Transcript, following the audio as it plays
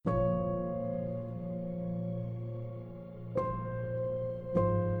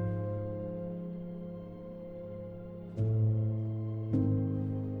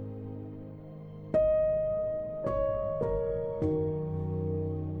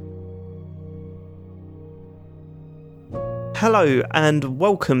Hello and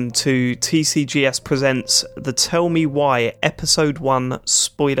welcome to TCGS Presents the Tell Me Why Episode 1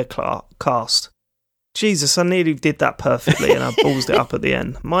 Spoilercast. Jesus, I nearly did that perfectly and I ballsed it up at the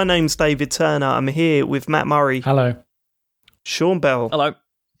end. My name's David Turner. I'm here with Matt Murray. Hello. Sean Bell. Hello.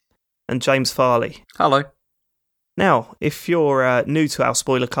 And James Farley. Hello. Now, if you're new to our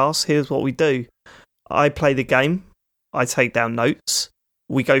Spoilercast, here's what we do. I play the game, I take down notes,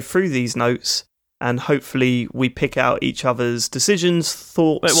 we go through these notes, and hopefully we pick out each other's decisions,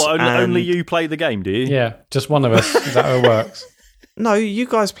 thoughts. Wait, what? Only you play the game, do you? Yeah, just one of us. Is that how it works? No, you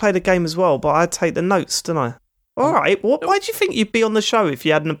guys play the game as well, but I take the notes, don't I? All right. Why do you think you'd be on the show if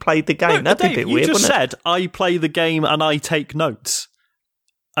you hadn't played the game? No, That'd be Dave, a bit weird, you just wouldn't said, I play the game and I take notes.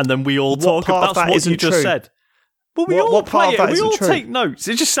 And then we all talk part of about that what isn't you just true? said. Well, we all what part play of that it. We isn't all true? take notes.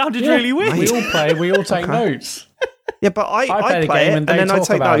 It just sounded really weird. We all play, we all take notes. Yeah, but I play the play game it and and they then I talk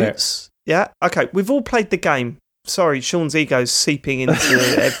take about notes. Yeah? Okay, we've all played the game. Sorry, Sean's ego's seeping into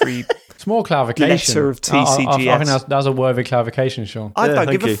every... It's more clarification. Letter of TCGS. I think that's a worthy clarification, Sean. I Yeah, don't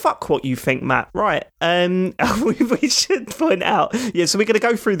give thank a you. fuck what you think, Matt. Right. We should point out. Yeah, so we're going to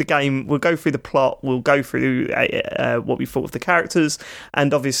go through the game. We'll go through the plot. We'll go through what we thought of the characters.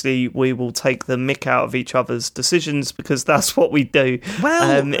 And obviously, we will take the mick out of each other's decisions because that's what we do.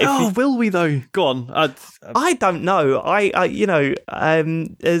 Well, will we though? Go on. I don't know.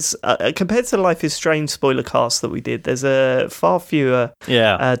 As compared to the Life is Strange spoiler cast that we did, there's a far fewer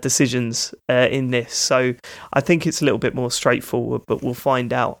decisions in this, so I think it's a little bit more straightforward. But we'll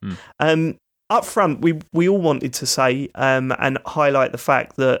find out. Up front, we all wanted to say and highlight the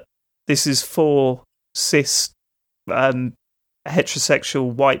fact that this is for cis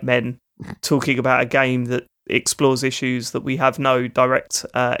heterosexual white men talking about a game that explores issues that we have no direct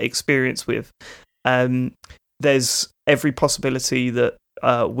experience with. There's every possibility that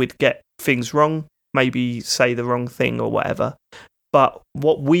we'd get things wrong, maybe say the wrong thing or whatever. But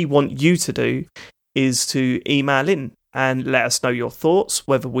what we want you to do is to email in and let us know your thoughts,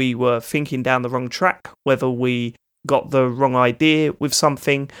 whether we were thinking down the wrong track, whether we got the wrong idea with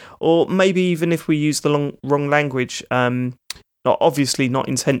something, or maybe even if we used the wrong language. Obviously not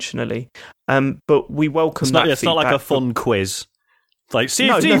intentionally, but we welcome that feedback. It's not like a fun quiz. Like, see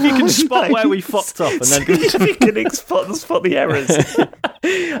if you can spot where we fucked up, and then see if you can spot the errors.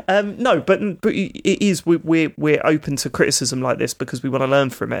 No, but it is. We're open to criticism like this because we want to learn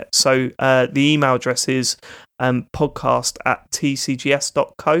from it. So the email address is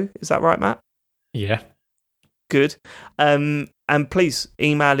podcast@tcgs.co. Is that right, Matt? Yeah. Good. And please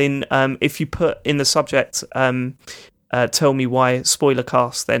email in. If you put in the subject, tell me why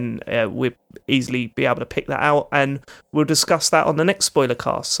Spoilercast, then we'll easily be able to pick that out and we'll discuss that on the next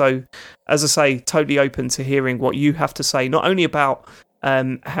Spoilercast. So, as I say, totally open to hearing what you have to say, not only about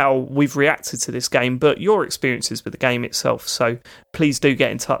how we've reacted to this game, but your experiences with the game itself. So, please do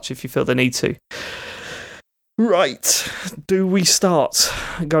get in touch if you feel the need to. Right. Do we start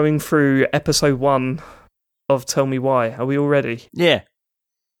going through episode 1 of Tell Me Why? Are we all ready? yeah.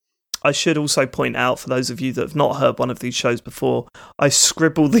 I should also point out, for those of you that have not heard one of these shows before, I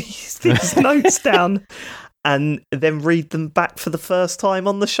scribble these notes down and then read them back for the first time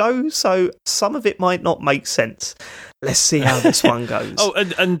on the show, so some of it might not make sense. Let's see how this one goes. Oh,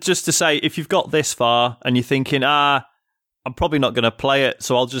 and just to say, if you've got this far and you're thinking, I'm probably not going to play it,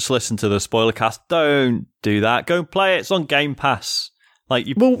 so I'll just listen to the Spoilercast, don't do that. Go and play it. It's on Game Pass.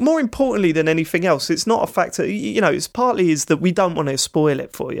 Well, more importantly than anything else, it's not a factor. It's partly is that we don't want to spoil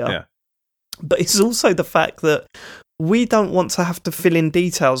it for you. Yeah. But it's also the fact that we don't want to have to fill in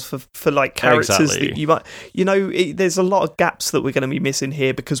details for like characters that you might, there's a lot of gaps that we're going to be missing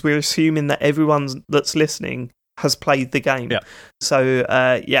here because we're assuming that everyone that's listening has played the game. Yeah. So,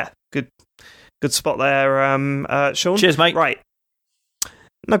 good spot there, Sean. Cheers, mate. Right.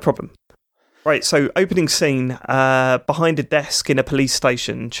 No problem. Right, so opening scene, behind a desk in a police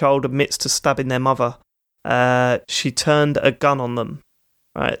station, child admits to stabbing their mother. She turned a gun on them.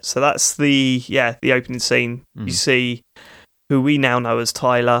 Right, so that's the opening scene. You see who we now know as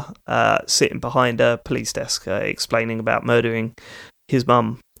Tyler sitting behind a police desk explaining about murdering his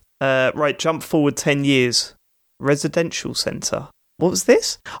mum. Right, jump forward 10 years. Residential centre. What was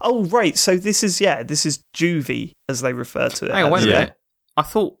this? Oh, right, so this is juvie, as they refer to it. Hang on, wait a minute. I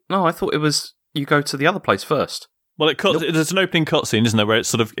thought it was you go to the other place first. Well, there's an opening cutscene, isn't there, where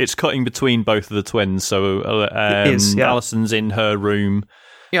it's cutting between both of the twins. So it is, yeah. Alison's in her room.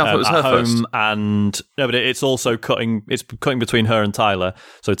 Yeah, I thought it was at her home, first. But it's also cutting. It's cutting between her and Tyler.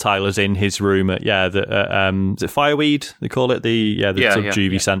 So Tyler's in his room at is it Fireweed? They call it the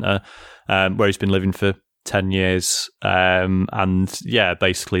juvie centre, where he's been living for 10 years. And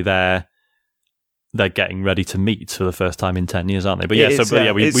basically there, they're getting ready to meet for the first time in 10 years, aren't they? But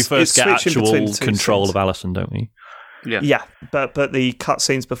we first get actual control of Alison, don't we? Yeah, but the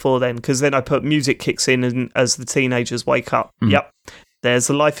cutscenes before then, because then I put music kicks in and as the teenagers wake up. Yep. There's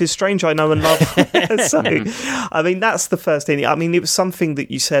the Life is Strange I know and love. So, I mean, that's the first thing. I mean, it was something that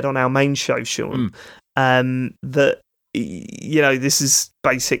you said on our main show, Sean, that, you know, this is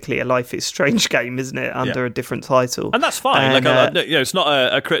basically a Life is Strange game, isn't it, under a different title. And that's fine. It's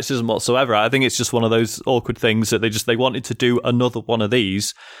not a criticism whatsoever. I think it's just one of those awkward things that they wanted to do another one of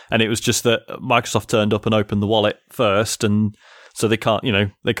these, and it was just that Microsoft turned up and opened the wallet first, and so they can't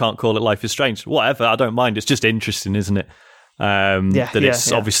call it Life is Strange. Whatever, I don't mind. It's just interesting, isn't it?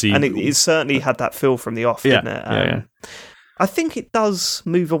 It's obviously, and it certainly had that feel from the off, didn't it? I think it does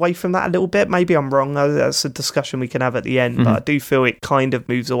move away from that a little bit. Maybe I'm wrong. That's a discussion we can have at the end, but I do feel it kind of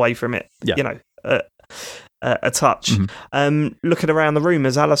moves away from it. You know, a touch. Looking around the room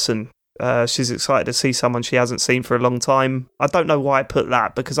as Alison, she's excited to see someone she hasn't seen for a long time. I don't know why I put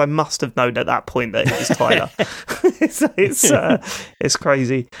that, because I must have known at that point that it was Tyler. It's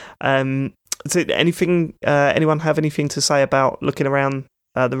crazy. Anyone have anything to say about looking around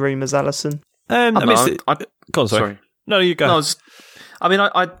the room as Alison? Go on, sorry. No, you go. No,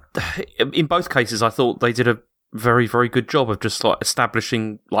 I in both cases, I thought they did a very, very good job of just like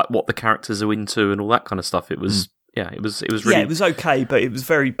establishing like what the characters are into and all that kind of stuff. It was. It was really... Yeah, it was okay, but it was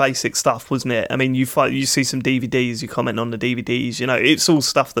very basic stuff, wasn't it? I mean, you see some DVDs, you comment on the DVDs, you know, it's all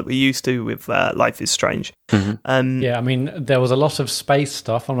stuff that we're used to with Life is Strange. I mean, there was a lot of space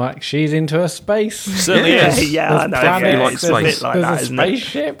stuff. I'm like, she's into her space. Certainly is. Yeah, I know. Like it's a bit like that, a isn't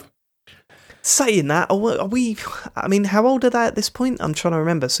spaceship. Saying that, are we... I mean, how old are they at this point? I'm trying to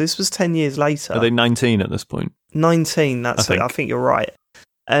remember. So this was 10 years later. Are they 19 at this point? 19, that's it. I think you're right.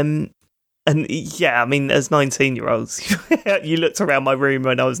 And yeah, I mean, as 19-year-olds, you looked around my room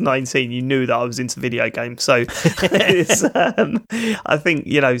when I was 19, you knew that I was into video games. So I think,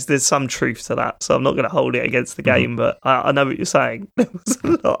 you know, there's some truth to that. So I'm not going to hold it against the game, but I know what you're saying. There was a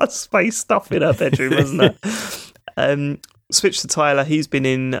lot of space stuff in her bedroom, wasn't there? Switch to Tyler. He's been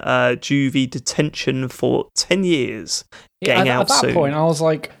in juvie detention for 10 years. Getting out soon. At that point, I was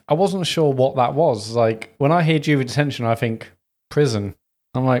like, I wasn't sure what that was. Like, when I hear juvie detention, I think prison.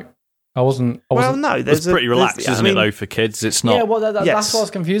 I'm like, I wasn't. Well, no, it's pretty relaxed, isn't it, though, for kids? It's not. Yeah, well, that's what I was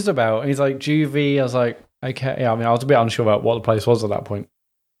confused about. And he's like, juvie. I was like, okay. Yeah, I mean, I was a bit unsure about what the place was at that point.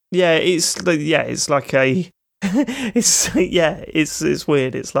 Yeah, it's like a. It's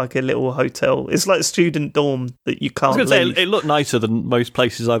weird. It's like a little hotel. It's like a student dorm that you can't leave. Say, it looked nicer than most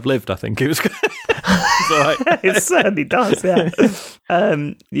places I've lived, I think. It was good. It's all right. It certainly does, yeah.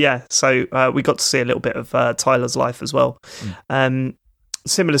 So we got to see a little bit of Tyler's life as well.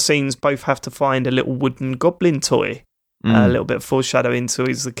 Similar scenes, both have to find a little wooden goblin toy. A little bit of foreshadowing to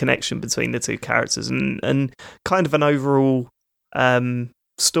the connection between the two characters and kind of an overall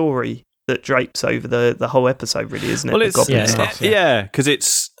story that drapes over the whole episode, really, isn't it? Well, the goblin stuff. Yeah, because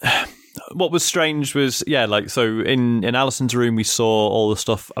it's... What was strange was, so in Alison's room, we saw all the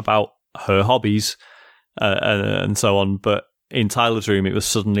stuff about her hobbies and so on, but in Tyler's room, it was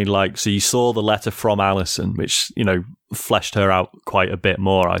suddenly like, so you saw the letter from Alison, which, you know, fleshed her out quite a bit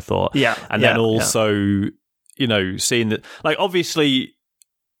more, I thought. Yeah. And then also, you know, seeing that, like, obviously,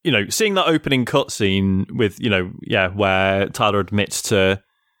 you know, seeing that opening cutscene with, you know, where Tyler admits to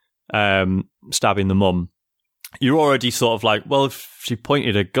stabbing the mum, you're already sort of like, well, if she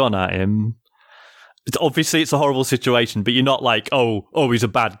pointed a gun at him, obviously it's a horrible situation, but you're not like, oh, he's a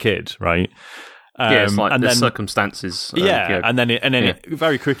bad kid, right? It's like the circumstances. And then it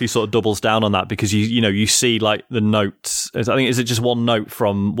very quickly sort of doubles down on that because you see like the notes. I think is it just one note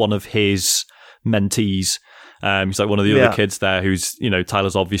from one of his mentees. He's like one of the other kids there who's, you know,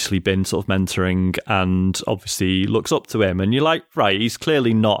 Tyler's obviously been sort of mentoring and obviously looks up to him, and you're like, right, he's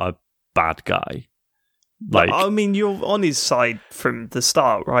clearly not a bad guy. Like, I mean, you're on his side from the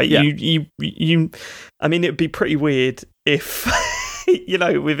start, right? Yeah. You. I mean, it'd be pretty weird if. You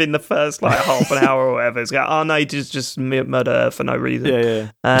know, within the first like half an hour or whatever, it's like, oh no, just murder her for no reason.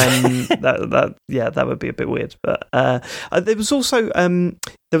 Yeah. That would be a bit weird. But there was also there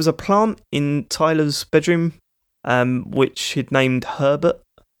was a plant in Tyler's bedroom, which he'd named Herbert.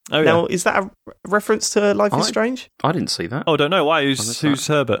 Oh, yeah. Now, is that a reference to Life is Strange? I didn't see that. Oh, I don't know why. Who's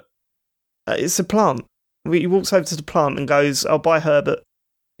Herbert? It's a plant. He walks over to the plant and goes, "I'll buy Herbert."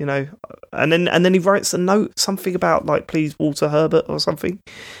 You know, and then he writes a note, something about like, "Please, Walter Herbert" or something.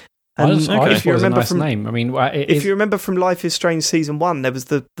 And if you remember from name, I mean, if you remember from Life is Strange season 1, there was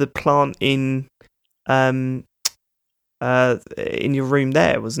the plant in your room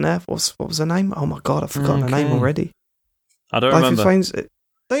there, wasn't there? What was her name? Oh my god, I've forgotten her name already. I don't remember. Is Strange,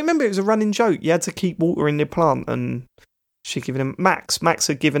 Don't you remember it was a running joke? You had to keep watering the plant, and she given him Max. Max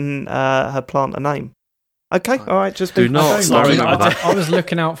had given her plant a name. Okay, all right, just do not. I was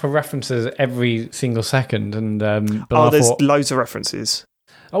looking out for references every single second, and but there's loads of references.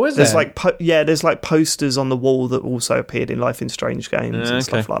 Oh, is there? There's like posters on the wall that also appeared in Life in Strange games and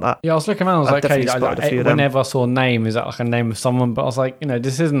stuff like that. Yeah, I was looking around. I was like, okay, whenever I saw a name, is that like a name of someone? But I was like,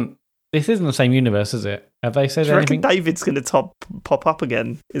 this isn't the same universe, is it? Have they said anything? Do you reckon David's going to pop up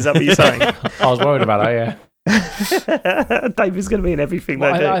again? Is that what you're saying? I was worried about that. Yeah. David's going to be in everything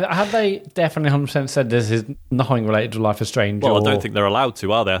they do. Have they definitely 100% said this is nothing related to Life is Strange? Well, I don't think they're allowed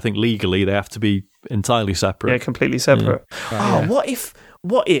to, are they? I think legally they have to be entirely separate. Yeah, completely separate. Right, What if,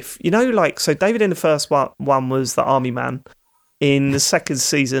 so David in the first one was the army man. In the second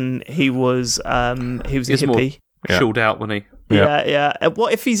season, he was a hippie. Chilled out, wasn't he? Yeah.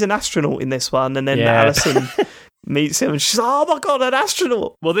 What if he's an astronaut in this one, and then Alison meets him and she's like, oh my God, an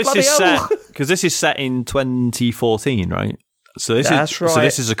astronaut. Well, this is set, because this is set in 2014, right? So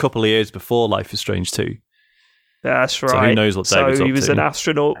this is a couple of years before Life is Strange 2. That's right. So who knows what David's up to. So he was an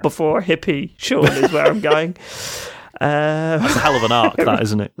astronaut before a hippie, Sean, is where I'm going. That's a hell of an arc, that,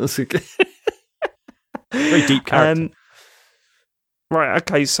 isn't it? That's a very deep character. Right,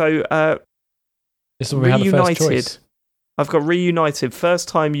 okay, so this is where we have the first choice. I've got Reunited. First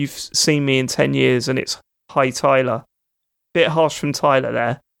time you've seen me in 10 years, and it's Hi Tyler. Bit harsh from Tyler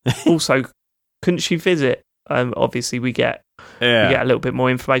there. Also, couldn't she visit? Obviously, we get a little bit more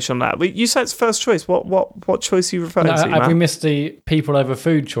information on that. You said it's first choice. What choice are you referring to, have Matt? we missed the people over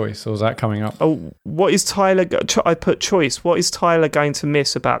food choice, or is that coming up? Oh, what is Tyler... I put choice. What is Tyler going to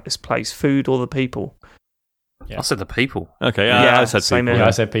miss about this place? Food or the people? Yeah. I said the people. Okay, I said people. Yeah,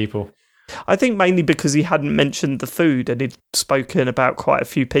 I said people. I think mainly because he hadn't mentioned the food and he'd spoken about quite a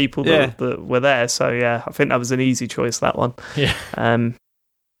few people that were there. So, yeah, I think that was an easy choice, that one. Yeah.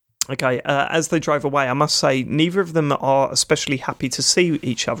 Okay, as they drove away, I must say, neither of them are especially happy to see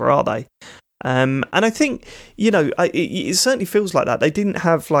each other, are they? And I think, it certainly feels like that. They didn't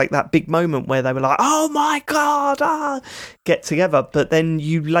have like that big moment where they were like, oh my God, get together. But then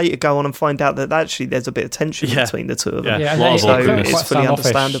you later go on and find out that actually there's a bit of tension between the two of them. Yeah, so it's fully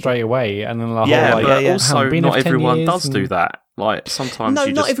understandable. Straight away. And then but also not everyone does do that. Like sometimes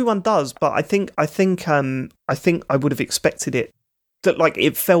not everyone does, but I think I would have expected it. That like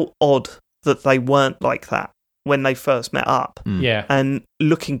it felt odd that they weren't like that when they first met up. Yeah. And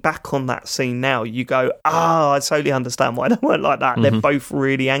looking back on that scene now, you go, I totally understand why they weren't like that. They're both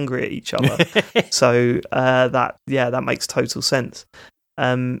really angry at each other. So that makes total sense.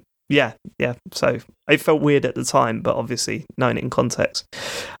 So it felt weird at the time, but obviously knowing it in context.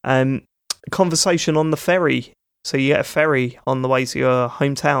 Conversation on the ferry. So you get a ferry on the way to your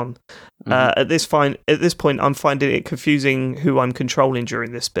hometown. At this point, I'm finding it confusing who I'm controlling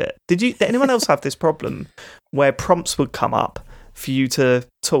during this bit. Did anyone else have this problem where prompts would come up for you to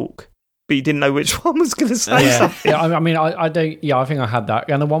talk, but you didn't know which one was going to say something? Yeah, I mean, I don't. Yeah, I think I had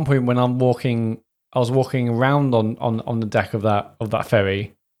that. And at one point when I was walking around on the deck of that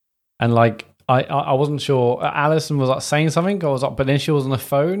ferry, and like I wasn't sure. Alison was like saying something, but then she was on the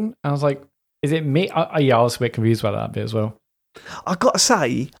phone, and I was like, is it me? I was a bit confused about that bit as well. I got to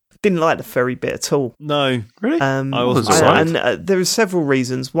say, didn't like the ferry bit at all. No, really. I wasn't and there are several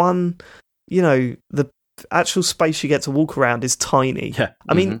reasons. One, the actual space you get to walk around is tiny. Yeah.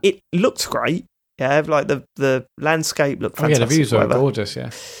 I mean, it looked great. Yeah, like the landscape looked fantastic. Yeah, the views were gorgeous.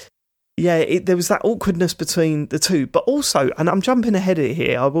 Yeah. Yeah, there was that awkwardness between the two, but also, and I'm jumping ahead of it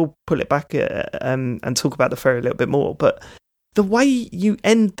here. I will pull it back and talk about the ferry a little bit more, but. The way you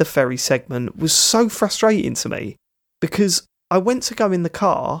end the ferry segment was so frustrating to me because I went to go in the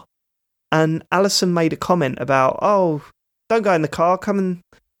car and Alison made a comment about, oh, don't go in the car, come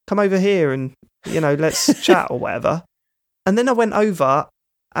over here and, let's chat or whatever. And then I went over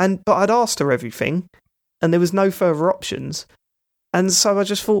but I'd asked her everything and there was no further options. And so I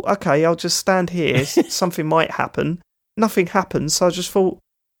just thought, okay, I'll just stand here. Something might happen. Nothing happened. So I just thought,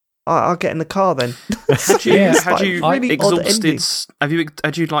 I'll get in the car then. Had you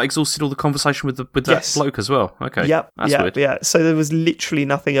exhausted all the conversation with that bloke as well? Okay. Yep. Yeah. So there was literally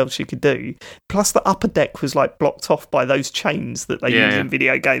nothing else you could do. Plus the upper deck was like blocked off by those chains that they use in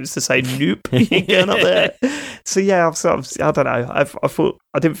video games to say, nope, you ain't going up there. So yeah, I don't know. I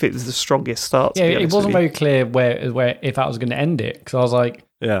didn't think it was the strongest start. Yeah, it wasn't very clear where if that was going to end it, because I was like,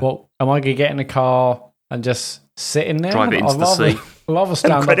 well, am I going to get in a car and just sit in there? Drive it into the sea. I'd rather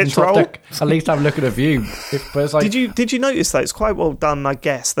stand up and top deck, at least have a look at the view. But it's like, did you notice though? It's quite well done, I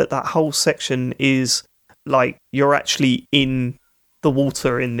guess, that whole section is like you're actually in the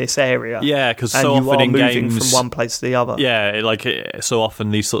water in this area. Yeah, because and so you often are in moving games, from one place to the other. Yeah, like so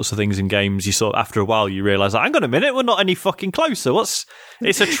often these sorts of things in games, you sort of, after a while you realise, hang on a minute, we're not any fucking closer.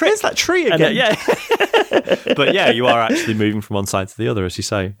 It's a trick. There's that tree again. Yeah. But yeah, you are actually moving from one side to the other, as you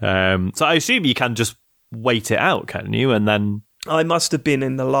say. So I assume you can just wait it out, can you? And then I must have been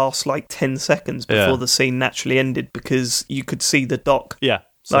in the last 10 seconds before the scene naturally ended, because you could see the dock. Yeah.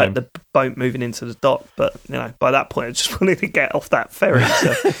 Like the boat moving into the dock, but by that point I just wanted to get off that ferry.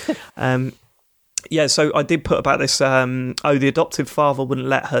 So, so I did put about this. The adoptive father wouldn't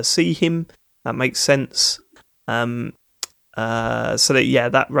let her see him. That makes sense. So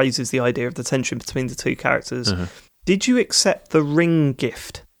that raises the idea of the tension between the two characters. Mm-hmm. Did you accept the ring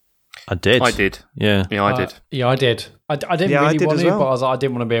gift? I did. Yeah, I did. Yeah, I did. I didn't really want to, but I was like, I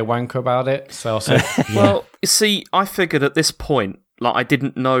didn't want to be a wanker about it, so I said, Well, you see, I figured at this point, I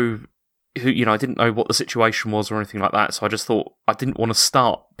didn't know I didn't know what the situation was or anything like that, so I just thought I didn't want to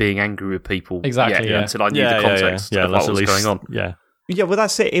start being angry with people until I knew the context of what was going on. Yeah, well,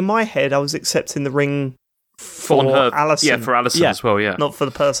 that's it. In my head, I was accepting the ring for Alison. Yeah, for Alison as well, yeah. Not for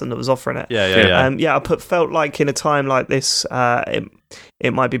the person that was offering it. Yeah. I felt like in a time like this,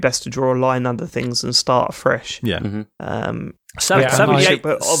 it might be best to draw a line under things and start afresh. Yeah. Mm-hmm. 78,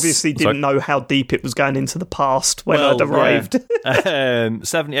 but obviously didn't know how deep it was going into the past when I'd arrived.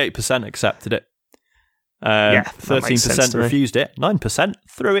 78% accepted it. 13% refused it. 9%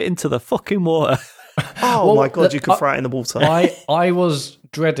 threw it into the fucking water. My God, you could throw it in the water. I was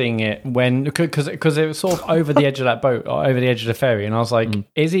dreading it because it was sort of over the edge of that boat, or over the edge of the ferry, and I was like,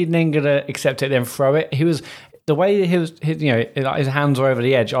 is he then going to accept it then throw it? He was... The way his hands were over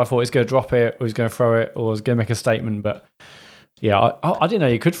the edge, I thought he was going to drop it, or he was going to throw it, or was going to make a statement. But yeah, I didn't know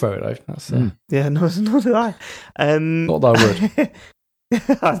you could throw it though. That's, yeah, nor did I. Not that I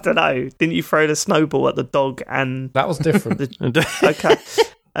would. I don't know. Didn't you throw the snowball at the dog? And that was different. Okay.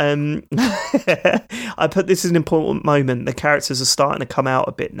 I put this is an important moment. The characters are starting to come out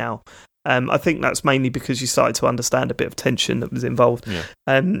a bit now. I think that's mainly because you started to understand a bit of tension that was involved. Yeah.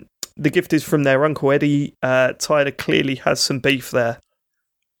 The gift is from their uncle Eddie. Tyler clearly has some beef there.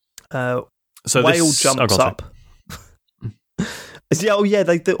 Whale jumps up.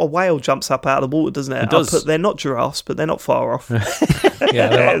 A whale jumps up out of the water, doesn't it? It does. They're not giraffes, but they're not far off. Yeah,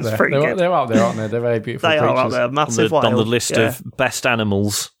 they're up there. They're up there, aren't they? They're very beautiful creatures. Are up there, massive on the list of best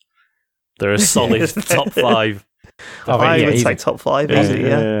animals. They're a solid top 5. I would say top 5, easy,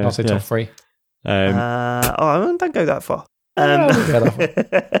 yeah. I'll say top 3. Don't go that far.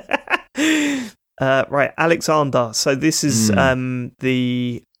 Right, Alexander. So this is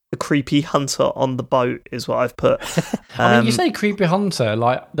the creepy hunter on the boat, is what I've put. I mean, you say creepy hunter,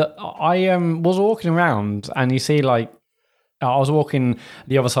 I was walking around and you see I was walking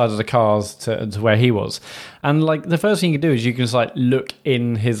the other side of the cars to where he was, and the first thing you can do is you can just look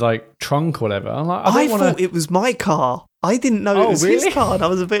in his trunk or whatever. I'm like, I thought it was my car. I didn't know it was his car, and I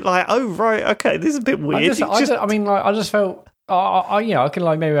was a bit like, oh right, okay, this is a bit weird. I just felt, I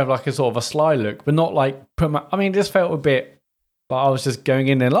can maybe have a sort of a sly look, but not it just felt a bit. But I was just going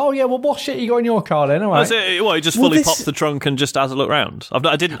in there. Oh yeah, well, what shit you got in your car then? All right. He just fully pops the trunk and just has a look round.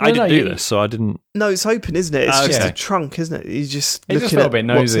 I didn't do this, so I didn't. No, it's open, isn't it? It's just a trunk, isn't it? You just it just felt a bit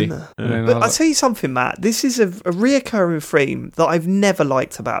nosy. But I'll tell you something, Matt. This is a reoccurring theme that I've never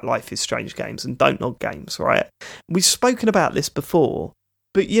liked about Life is Strange games and Don't Nod games. Right? We've spoken about this before.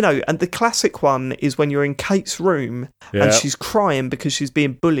 But, and the classic one is when you're in Kate's room and she's crying because she's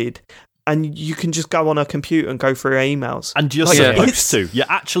being bullied. And you can just go on her computer and go through her emails. And you're supposed to. You're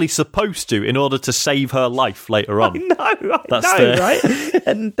actually supposed to in order to save her life later on. I know, right?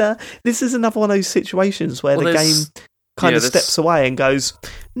 And this is another one of those situations where the game kind of steps away and goes,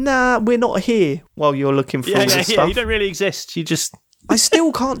 nah, we're not here while you're looking for all this stuff. You don't really exist. You just... I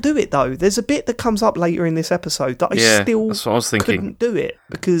still can't do it, though. There's a bit that comes up later in this episode that I still that's what I was thinking. Couldn't do it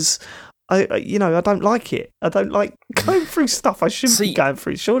because... I don't like it. I don't like going through stuff I shouldn't be going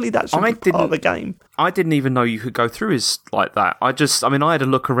through. Surely that should be part of the game. I didn't even know you could go through his like that. I had a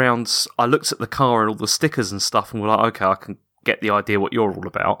look around. I looked at the car and all the stickers and stuff and was like, okay, I can get the idea what you're all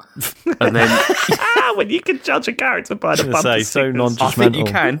about. And then... when you can judge a character by the bumper so non-judgmental. I think you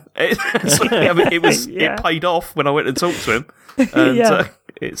can. It paid off when I went and talked to him. And,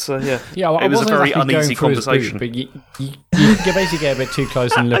 it was a very uneasy conversation. But you basically get a bit too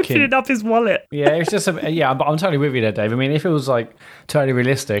close and looking. Opening up his wallet. Yeah, it's just but I'm totally with you there, Dave. I mean, if it was totally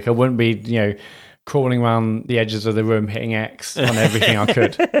realistic, I wouldn't be crawling around the edges of the room hitting X on everything I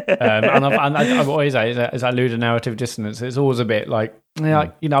could. And I've always is that ludonarrative dissonance. It's always a bit I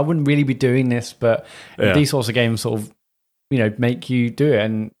wouldn't really be doing this, but these sorts of games sort of make you do it.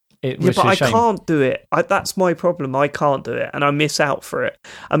 And but I can't do it. That's my problem. I can't do it, and I miss out for it.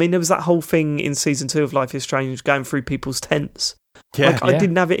 I mean, there was that whole thing in season 2 of Life is Strange, going through people's tents. Yeah, I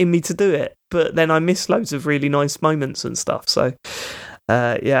didn't have it in me to do it, but then I missed loads of really nice moments and stuff. So,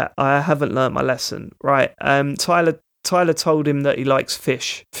 I haven't learnt my lesson. Right, Tyler told him that he likes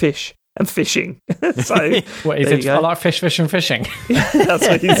fish, and fishing. So, what is it? I like fish, and fishing. That's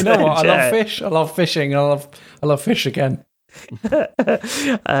what he said. You know what? I love fish. I love fishing. I love fish again.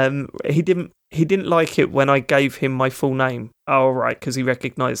 He didn't like it when I gave him my full name. Oh, right, because he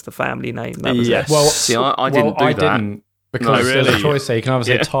recognised the family name. That was it. Well, see, I didn't do that. Didn't, because there's a choice there. You can either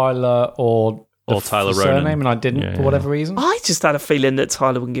say Tyler or Tyler the Ronan. Surname, and I didn't for whatever reason. I just had a feeling that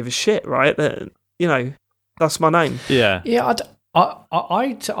Tyler wouldn't give a shit, right? That, that's my name. Yeah. Yeah,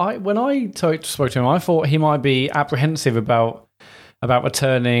 when I spoke to him, I thought he might be apprehensive about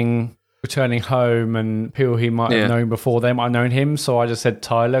returning home, and people he might have known before they might have known him. So I just said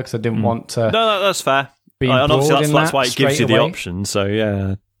Tyler because I didn't want to. No, that's fair. And obviously that's why it gives you the option. So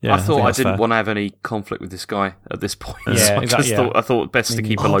yeah. I thought I didn't want to have any conflict with this guy at this point. Yeah, so exactly. I thought best to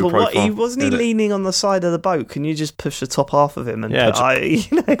keep a low profile. Wasn't he leaning on the side of the boat? Can you just push the top half of him and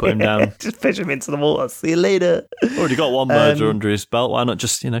put him down? Just push him into the water. See you later. Already got one murder under his belt. Why not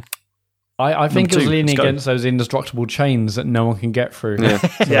just I think he was leaning against those indestructible chains that no one can get through. Yeah,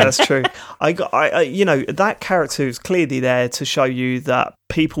 yeah, that's true. That character is clearly there to show you that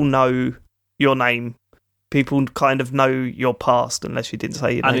people know your name. People kind of know your past unless you didn't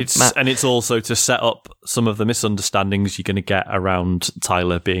say your name. And it's also to set up some of the misunderstandings you're going to get around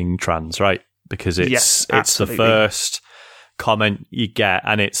Tyler being trans, right? Because it's the first comment you get,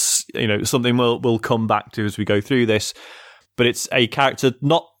 and it's something we'll come back to as we go through this. But it's a character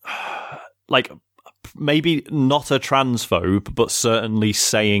not maybe not a transphobe, but certainly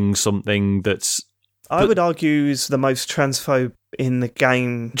saying something that's. I would argue is the most transphobe in the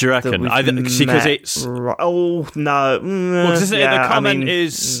game. Do you reckon? Because it's. Oh, no. The comment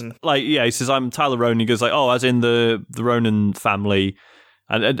is he says, I'm Tyler Ronan. He goes as in the Ronan family.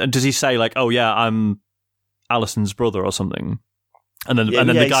 And does he say I'm Alison's brother or something? And then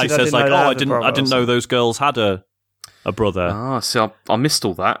the guy says I didn't know those girls had a brother. Ah, so I missed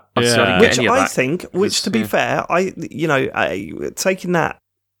all that. Which I think, to be fair, taking that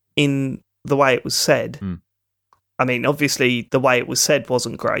in the way it was said. I mean, obviously, the way it was said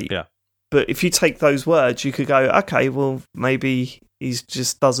wasn't great. Yeah. But if you take those words, you could go, okay, well, maybe he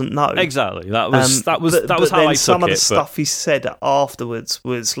just doesn't know. Exactly. That was how I took it. Some of the stuff he said afterwards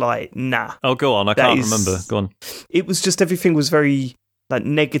was like, nah. Oh, go on. I can't remember. Go on. It was just everything was very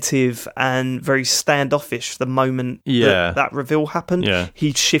negative and very standoffish the moment that reveal happened. Yeah.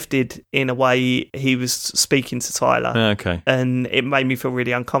 He shifted in a way he was speaking to Tyler. Okay. And it made me feel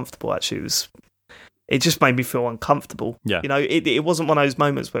really uncomfortable, actually. It just made me feel uncomfortable. Yeah. It wasn't one of those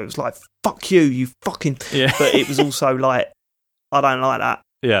moments where it was like, fuck you fucking... Yeah. But it was also like, I don't like that.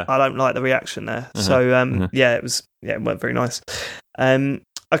 Yeah. I don't like the reaction there. So, it went very nice.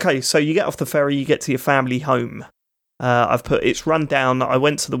 Okay, so you get off the ferry, you get to your family home. I've put, it's run down. I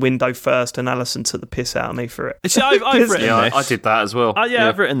went to the window first and Alison took the piss out of me for it. See, I've written this. I did that as well.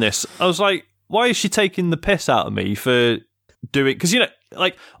 I've written this. I was like, why is she taking the piss out of me for doing... Because,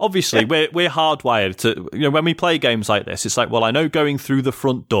 obviously, we're hardwired to... when we play games like this, it's like, well, I know going through the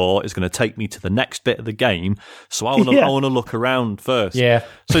front door is going to take me to the next bit of the game, so I want to look around first. Yeah.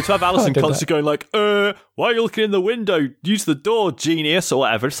 So to have Alison constantly going why are you looking in the window? Use the door, genius, or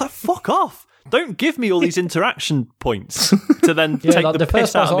whatever. It's like, fuck off. Don't give me all these interaction points to then take the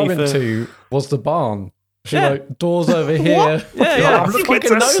piss out of me. The first place I went to was the barn. Doors over here. I'm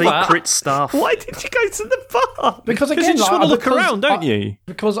looking at secret stuff. Why did you go to the bar? Because you just want to look around, don't you?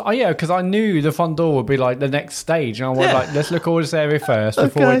 Because I knew the front door would be the next stage, and I was let's look all this area first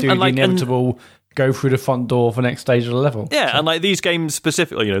before we do the inevitable go through the front door for the next stage of the level. Yeah, and these games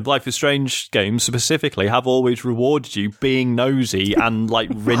specifically, Life is Strange games specifically, have always rewarded you being nosy and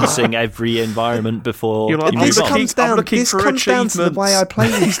rinsing every environment before you move on. This comes down to the way I play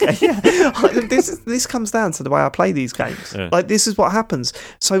these games. This comes down to the way I play these games. Yeah. This is what happens.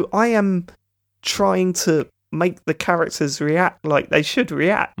 So I am trying to make the characters react like they should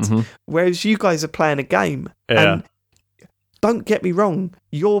react, whereas you guys are playing a game. Yeah. And don't get me wrong,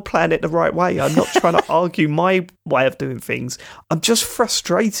 you're playing it the right way. I'm not trying to argue my way of doing things. I'm just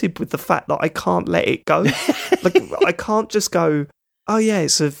frustrated with the fact that I can't let it go. I can't just go, oh yeah,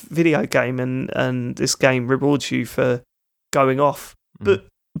 it's a video game and this game rewards you for going off. But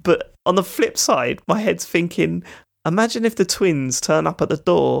on the flip side, my head's thinking, imagine if the twins turn up at the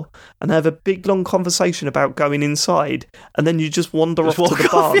door and have a big long conversation about going inside, and then you just wander off to the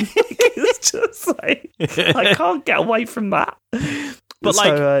barn. It's just I can't get away from that. But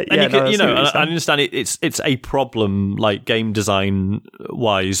So, I understand it's a problem, like game design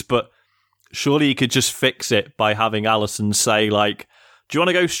wise, but surely you could just fix it by having Alison say, like, do you want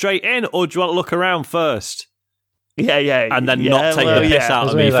to go straight in or do you want to look around first? Yeah. And then not take the piss out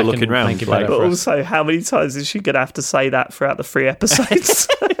of me for looking around. But also, how many times is she going to have to say that throughout the 3 episodes?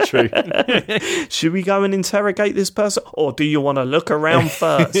 True. Should we go and interrogate this person? Or do you want to look around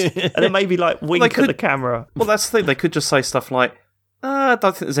first? And then maybe like wink at the camera. Well, that's the thing. They could just say stuff like, I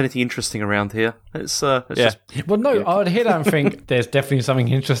don't think there's anything interesting around here. It's just... Well, no, I would hear that and think, there's definitely something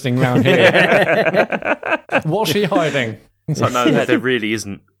interesting around here. What's she hiding? It's like, no, there really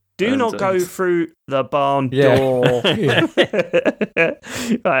isn't. Do not go through the barn door.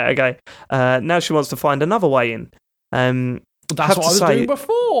 Right, okay. Now she wants to find another way in. That's what I was doing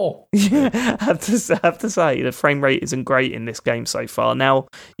before. Yeah, I have to say, the frame rate isn't great in this game so far. Now,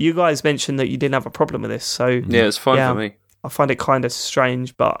 you guys mentioned that you didn't have a problem with this, so... Yeah, it's fine for me. I find it kind of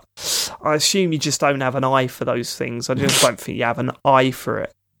strange, but I assume you just don't have an eye for those things. I just don't think you have an eye for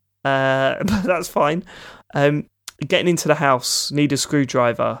it. But that's fine. Getting into the house, need a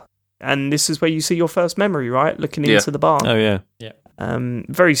screwdriver. And this is where you see your first memory, right? Looking into the barn. Oh, yeah. Yeah.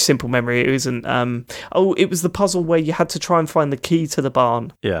 Very simple memory. It isn't. It was the puzzle where you had to try and find the key to the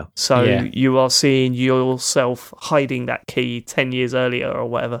barn. Yeah. So you are seeing yourself hiding that key 10 years earlier or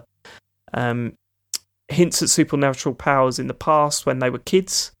whatever. Hints at supernatural powers in the past when they were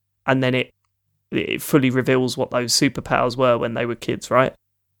kids, and then it fully reveals what those superpowers were when they were kids, right?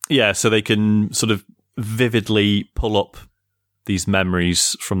 Yeah, so they can sort of vividly pull up these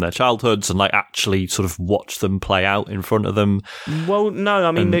memories from their childhoods and like actually sort of watch them play out in front of them. Well, no,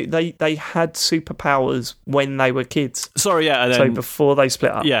 I mean they had superpowers when they were kids. Sorry, yeah, and then, so before they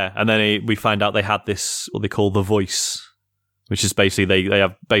split up. Yeah, and then we find out they had this what they call the voice, which is basically they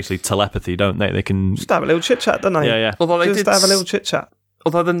have basically telepathy, don't they? They can just have a little chit chat, don't they? Yeah. Although they just have a little chit chat.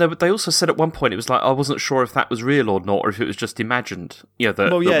 Although then they also said at one point it was like I wasn't sure if that was real or not, or if it was just imagined.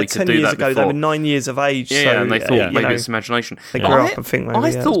 That we could 10 do years that ago before. they were 9 years of age. Yeah, so, and they thought maybe it's imagination. They grew up and think maybe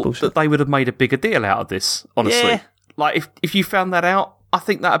I thought bullshit. that they would have made a bigger deal out of this. Honestly, like if you found that out, I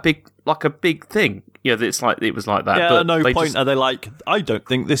think that a big thing. That it's like it was like that. Yeah, but at no point are they like, I don't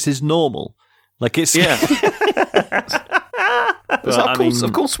think this is normal. Like it's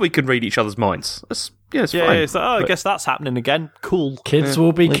Of course, we can read each other's minds. It's fine. Yeah, it's like, I guess that's happening again. Cool. Kids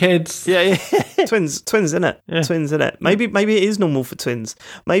will be kids. Yeah. Twins, isn't it? Yeah. Twins, isn't it? Maybe it is normal for twins.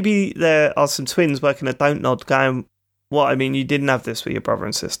 Maybe there are some twins working a don't nod going, what? I mean, you didn't have this with your brother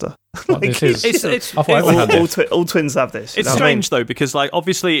and sister. All twins have this. It's strange though, because like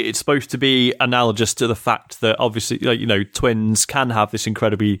obviously it's supposed to be analogous to the fact that obviously twins can have this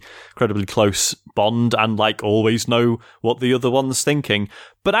incredibly close bond and like always know what the other one's thinking.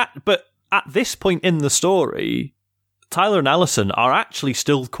 But at this point in the story, Tyler and Alison are actually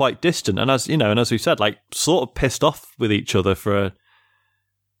still quite distant, and as we said, like sort of pissed off with each other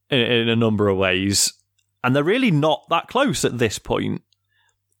in a number of ways. And they're really not that close at this point.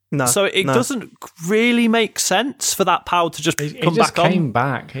 No. So it doesn't really make sense for that power to just come back on. It came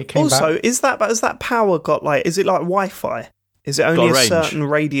back. Has that power got like, is it like Wi-Fi? Is it only a certain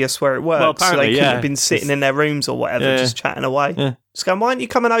radius where it works? Well, apparently, so they could have been sitting in their rooms or whatever, just chatting away. Yeah. Just going, why aren't you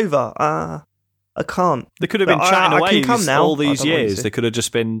coming over? I can't. They could have been chatting away all these years. They could have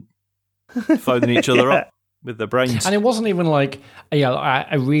just been phoning each other up with their brains. And it wasn't even like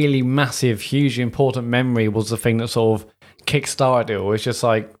a really massive, hugely important memory was the thing that sort of kickstarted it. It was just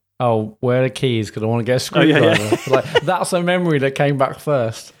like, oh, where are the keys? Because I want to get a screwdriver. Like that's a memory that came back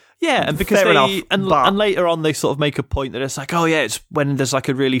first. Yeah, and because and later on they sort of make a point that it's like, oh yeah, it's when there's like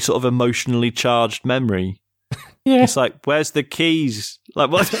a really sort of emotionally charged memory. Yeah, it's like, where's the keys? Like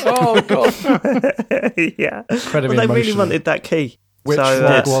what? Oh god. Yeah, incredibly they emotional. really wanted that key. Which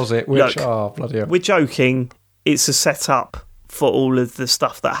frog was it? Bloody hell. We're joking. It's a setup for all of the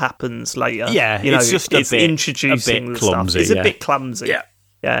stuff that happens later. Yeah, it's just introducing a bit the clumsy. Stuff. It's a bit clumsy.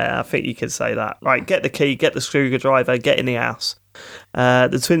 Yeah, I think you could say that. Right, get the key, get the screwdriver, get in the house.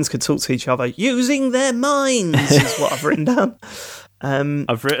 The twins could talk to each other using their minds. Is what I've written down.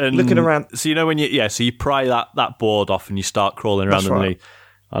 I've written looking around. So when you pry that board off and you start crawling around underneath.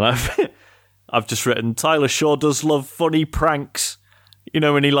 And I've just written Tyler sure does love funny pranks.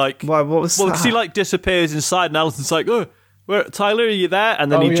 When he like, why? What was that? Because he like disappears inside, and Alison's like, "Oh, Tyler, are you there?"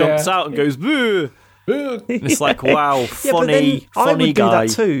 And then he jumps out and goes, "Boo!" And it's like, wow, funny I would guy. do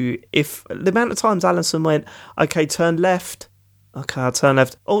that too. If the amount of times Alison went, "Okay, turn left." Okay, I'll turn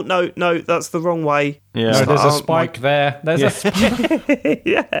left. Oh no, that's the wrong way. Yeah, no, there's a spike there. There's a spike.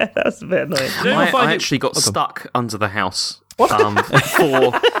 Yeah, that's a bit annoying. I actually got stuck under the house for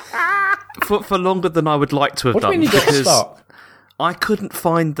longer than I would like to have done. What do you mean you got stuck? I couldn't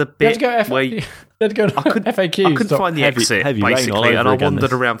find the bit where FAQs. I couldn't find the exit, heavy basically, and I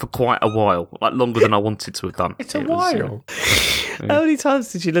wandered around for quite a while, like longer than I wanted to have done. It's a while. How many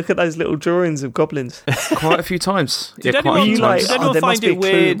times did you look at those little drawings of goblins? Quite a few times. Did anyone find it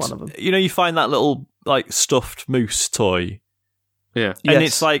weird? You know, you find that little like stuffed moose toy. Yeah. And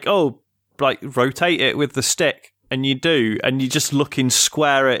it's like, like rotate it with the stick, and you do, and you're just looking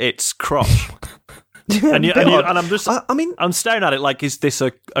square at its crotch. and I'm just, I'm staring at it like, is this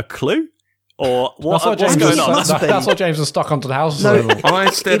a clue? Or what's going on? That's what James was stuck onto the house. No, I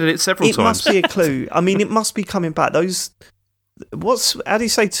stared at it several times. It must be a clue. I mean, it must be coming back. How do you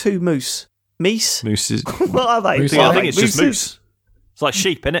say two moose? Meese? Mooses. What are they? I think it's just moose. It's like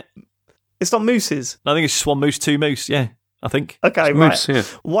sheep, innit? It's not mooses. I think it's just one moose, two moose. Yeah, I think. Okay, right. Moose, yeah.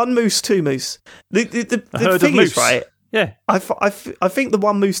 One moose, two moose. The thing is, right? Yeah. I think the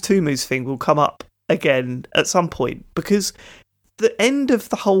one moose, two moose thing will come up again at some point, because the end of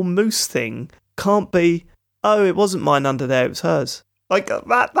the whole moose thing can't be, it wasn't mine under there, it was hers. Like,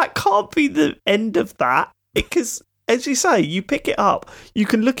 that can't be the end of that, because, as you say, you pick it up, you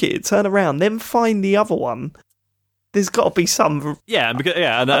can look at it, turn around, then find the other one. There's got to be some... Yeah,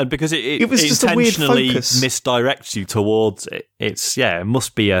 because it was just intentionally a weird focus. Misdirects you towards it. It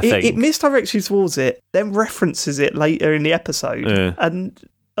must be a thing. It misdirects you towards it, then references it later in the episode, and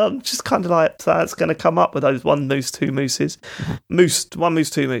I'm just kind of like, that's going to come up with those one moose, two mooses. One moose,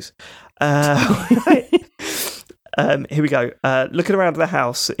 two moose. Here we go. Looking around the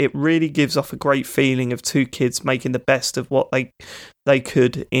house, it really gives off a great feeling of two kids making the best of what they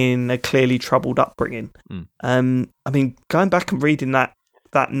could in a clearly troubled upbringing. I mean, going back and reading that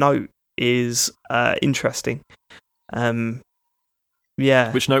note is interesting.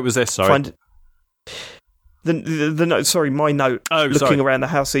 Yeah. Which note was this? Sorry. The note. Sorry, my note. Looking around the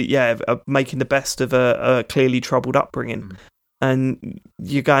house, making the best of a clearly troubled upbringing, and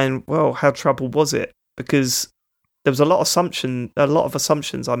you're going, well, how troubled was it? Because there was a lot of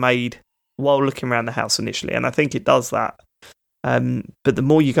assumptions I made while looking around the house initially, and I think it does that. But the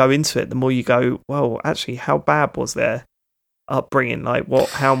more you go into it, the more you go, well, actually, how bad was their upbringing? Like,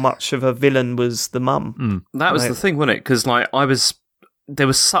 how much of a villain was the mum? That was the thing, wasn't it? Because there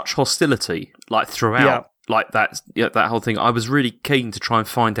was such hostility, like throughout, like that whole thing. I was really keen to try and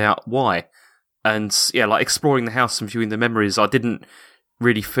find out why, and like exploring the house and viewing the memories. I didn't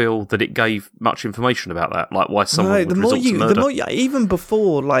really feel that it gave much information about that, like why someone would resort to murder. The more even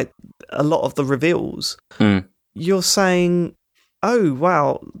before, like a lot of the reveals, you're saying, oh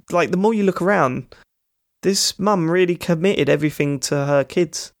wow, like the more you look around, this mum really committed everything to her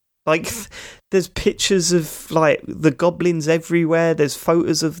kids. Like there's pictures of like the goblins everywhere, there's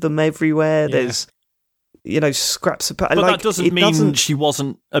photos of them everywhere, there's scraps of... But that doesn't mean she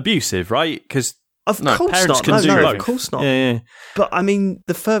wasn't abusive, right? Because Of course not. Of course not. Yeah. But I mean,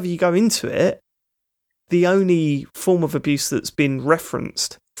 the further you go into it, the only form of abuse that's been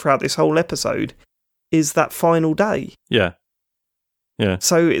referenced throughout this whole episode is that final day. Yeah.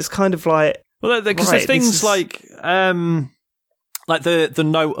 So it's kind of like, well, because there's things like the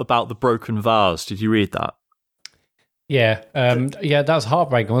note about the broken vase. Did you read that? Yeah, that's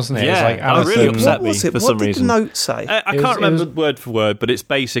heartbreaking, wasn't it? Yeah, it was like really upset me for some reason. What did the note say? I can't remember word for word, but it's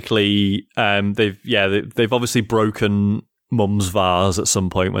basically they've obviously broken Mum's vase at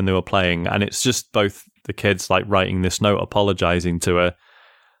some point when they were playing, and it's just both the kids like writing this note apologising to her,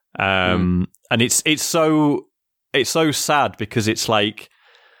 and it's so sad because it's like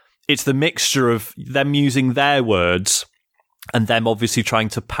it's the mixture of them using their words and them obviously trying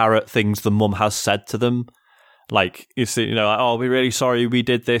to parrot things the mum has said to them. Like, oh, we're really sorry we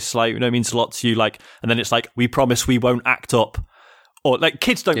did this, like, it means a lot to you, like, and then it's like, we promise we won't act up. Or, like,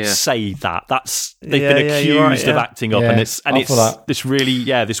 kids don't say that. They've been accused of acting up, and it's this really,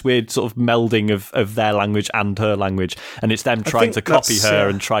 this weird sort of melding of their language and her language, and it's them trying to copy her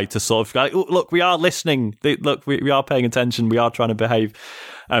and try to sort of, like, look, we are listening, look, we are paying attention, we are trying to behave,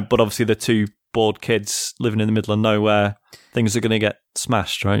 but obviously the two bored kids living in the middle of nowhere, things are going to get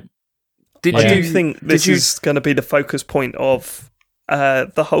smashed, right? I do think this is going to be the focus point of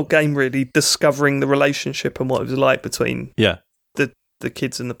the whole game, really, discovering the relationship and what it was like between the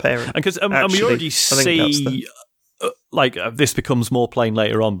kids and the parent. Because and we already see, this becomes more plain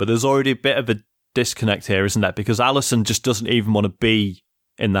later on, but there's already a bit of a disconnect here, isn't there? Because Alison just doesn't even want to be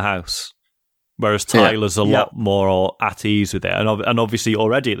in the house, whereas Tyler's a lot more at ease with it. And obviously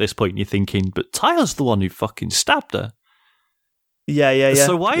already at this point you're thinking, but Tyler's the one who fucking stabbed her. Yeah.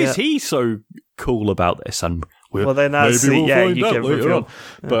 So why is he so cool about this? And well, then that's maybe we'll find you out get later on.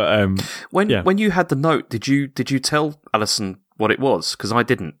 But when you had the note, did you tell Alison what it was? Because I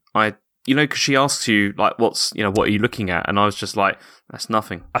didn't. I because she asks you like, what are you looking at? And I was just like, that's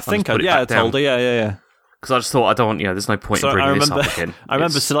nothing. I think I told her, yeah. Because I just thought, I don't want, there's no point in bringing this up again. I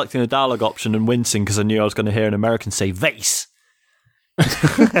remember selecting the dialogue option and wincing because I knew I was going to hear an American say vase.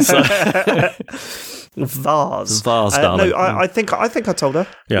 Vase. Darling. No, I think I told her.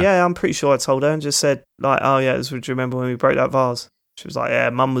 Yeah, I'm pretty sure I told her and just said like, oh yeah, do you remember when we broke that vase? She was like, yeah,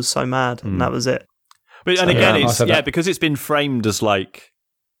 Mum was so mad, and that was it. But and again, it's because it's been framed as like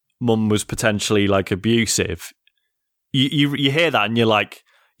Mum was potentially like abusive. You hear that and you're like,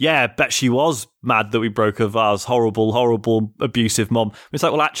 yeah, bet she was mad that we broke her vase. Horrible, abusive Mum. It's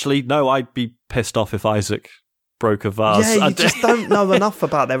like, well, actually, no, I'd be pissed off if Isaac broke a vase. Yeah, you just don't know enough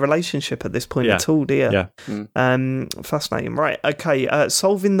about their relationship at this point at all, do you? Yeah. Fascinating. Right, okay.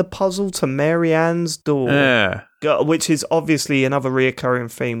 Solving the puzzle to Mary Ann's door, which is obviously another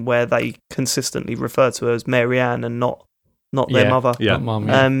reoccurring theme where they consistently refer to her as Mary Ann and not their mother. Yeah.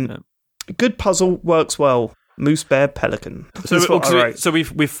 Mum, Good puzzle, works well. Moose, bear, pelican. So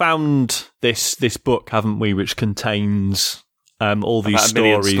we've found this book, haven't we, which contains all these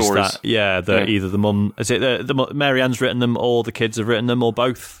stories that either the mum, is it the Mary Ann's written them or the kids have written them or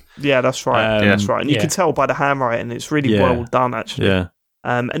both? Yeah, that's right. That's right. And you can tell by the handwriting, it's really well done actually. Yeah.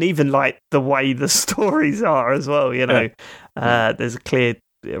 And even like the way the stories are as well, there's a clear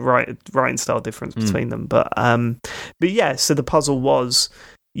writing style difference between them. But yeah, so the puzzle was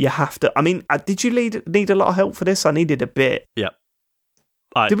you have to. I mean, did you need a lot of help for this? I needed a bit. Yeah.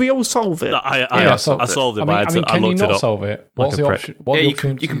 Did we all solve it? I solved it. I mean, can you not solve it? What's the option? You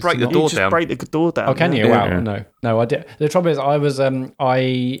can break the door down. Break the door down. Oh, can you? Wow, no, I did. The trouble is, I was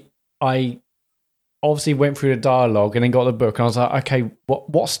I obviously went through the dialogue and then got the book, and I was like, okay,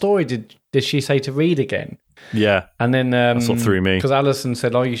 what story did she say to read again? Yeah, and then that's what threw me because Alison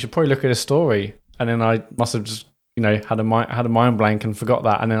said, oh, you should probably look at a story, and then I must have just had a mind blank and forgot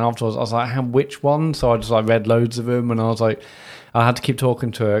that, and then afterwards I was like, which one? So I just read loads of them, and I was like. I had to keep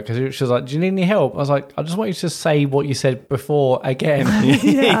talking to her because she was like, do you need any help? I was like, I just want you to say what you said before again.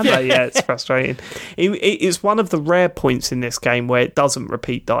 Yeah, it's frustrating. It's one of the rare points in this game where it doesn't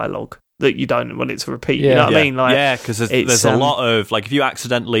repeat dialogue that you don't want it to repeat. You know what I mean? Like, because there's a lot of, like, if you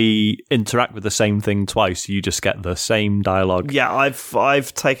accidentally interact with the same thing twice, you just get the same dialogue. Yeah,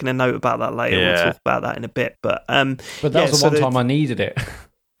 I've taken a note about that later. We'll talk about that in a bit. But that was the one time I needed it.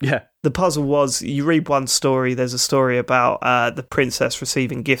 Yeah. The puzzle was, you read one story, there's a story about the princess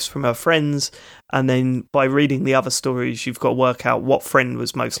receiving gifts from her friends, and then by reading the other stories, you've got to work out what friend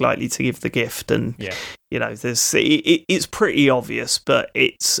was most likely to give the gift, and it's pretty obvious, but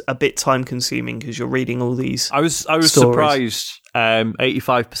it's a bit time consuming because you're reading all these I was surprised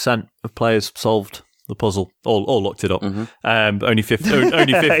 85% of players solved the puzzle, or looked it up, but only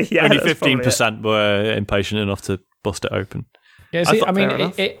 15% were impatient enough to bust it open. Yeah, see, I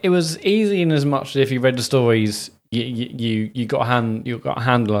mean, it was easy in as much as if you read the stories, you got a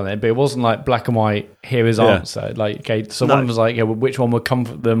handle on it, but it wasn't like black and white. Here is answer. Like, okay, so one was like, which one would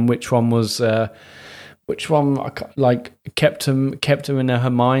comfort them? Which one was, like kept them in her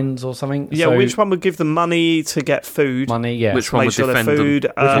minds or something? Yeah, so, which one would give them money to get food? Money, yeah. Which one would defend food,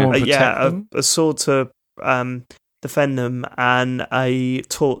 them? Which one would protect them? A sword to defend them, and a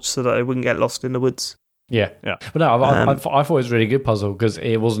torch so that they wouldn't get lost in the woods. Yeah. But no, I thought it was a really good puzzle because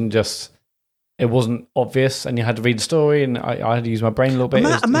it wasn't obvious, and you had to read the story, and I had to use my brain a little bit.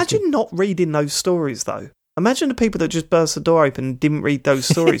 Imagine not reading those stories, though. Imagine the people that just burst the door open and didn't read those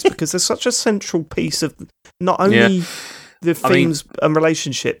stories because they're such a central piece of not only the themes and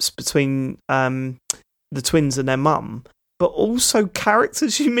relationships between the twins and their mum, but also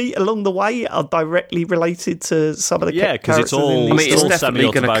characters you meet along the way are directly related to some of the characters. Because it's all. It's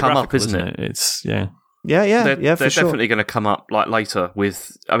definitely going to come up, isn't it? It's they're for sure. Definitely going to come up like later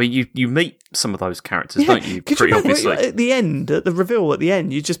with. I mean, you meet some of those characters, don't you? Pretty obviously. At the end, at the reveal, at the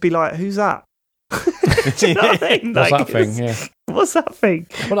end, you'd just be like, "Who's that?" Do you know what I mean? What's that thing? Yeah. What's that thing?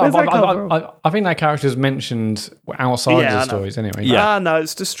 Well, I think that character is mentioned outside of the stories anyway. Yeah, no,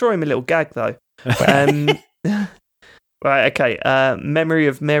 it's destroying my little gag though. Right, okay. Memory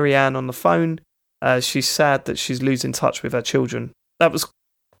of Mary Ann on the phone. She's sad that she's losing touch with her children. That was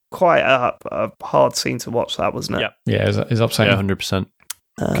quite a hard scene to watch, that, wasn't it? Yeah, it's upsetting. Yeah, 100%.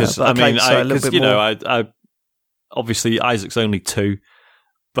 Because I obviously Isaac's only 2,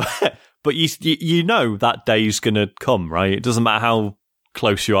 but you know that day's going to come, right? It doesn't matter how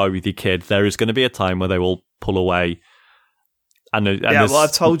close you are with your kid. There is going to be a time where they will pull away. And well,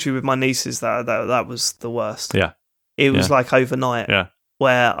 I've told you with my nieces that was the worst. Yeah. It was like overnight. Yeah.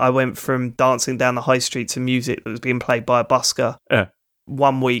 Where I went from dancing down the high street to music that was being played by a busker. Yeah.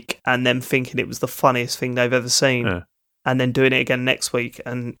 1 week, and then thinking it was the funniest thing they've ever seen, and then doing it again next week,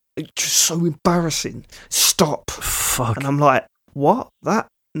 and it's just so embarrassing. Stop. Fuck. And I'm like, what? That?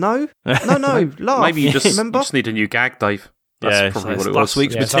 No, laugh. Maybe you just remember? Need a new gag, Dave. That's probably what it was. Last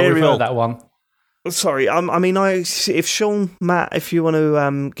week's So material. we've heard that one. Sorry, if Sean, Matt, if you want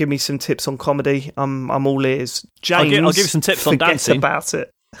to give me some tips on comedy, I'm all ears. James, I'll give you some tips on dancing. About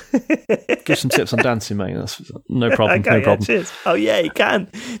it. Give some tips on dancing, mate. That's no problem. Okay, no problem. Cheers. Oh yeah, you can.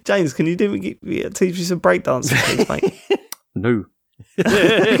 James, can you teach me some breakdancing, please, mate? No.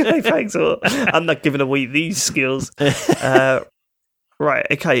 Okay, thanks. I'm not giving away these skills. Right.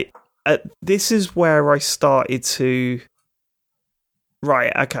 Okay. This is where I started to.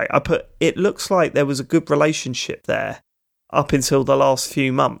 Right. Okay. It looks like there was a good relationship there up until the last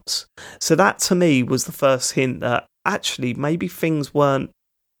few months. So that to me was the first hint that actually maybe things weren't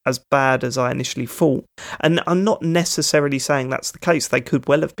as bad as I initially thought. And I'm not necessarily saying that's the case. They could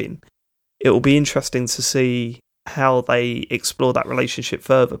well have been. It will be interesting to see how they explore that relationship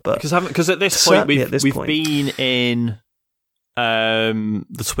further. But because at this point we've been in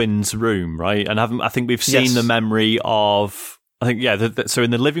the twins' room, right? And I think we've seen the memory of. I think so in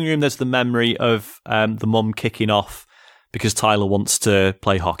the living room, there's the memory of the mum kicking off because Tyler wants to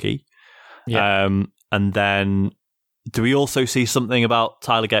play hockey. Yeah. And then. Do we also see something about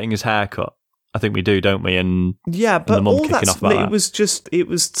Tyler getting his hair cut? I think we do, don't we? And but the mum all kicking off about it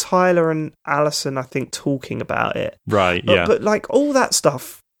was Tyler and Alison, I think, talking about it. Right, But like all that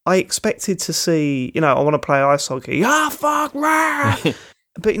stuff, I expected to see, I want to play ice hockey. Fuck, rah!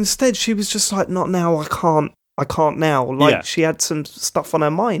 But instead she was just like, not now, I can't now. Like she had some stuff on her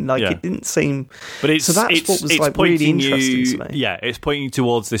mind. Like it didn't seem. But that's what was like really interesting to me. Yeah, it's pointing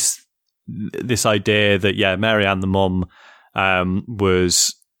towards this idea that Mary-Anne the mum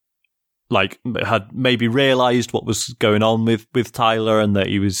was like had maybe realised what was going on with Tyler, and that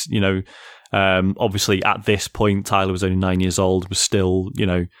he was obviously at this point Tyler was only 9 years old, was still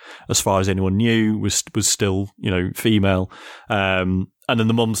as far as anyone knew was still female, and then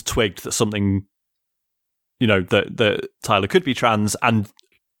the mum's twigged that something that Tyler could be trans, and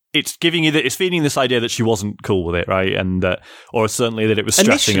it's giving you it's feeding this idea that she wasn't cool with it, right? And or certainly that it was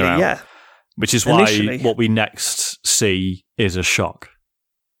stressing her out. Yeah. Which is why what we next see is a shock.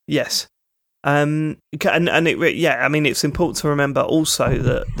 Yes. It's important to remember also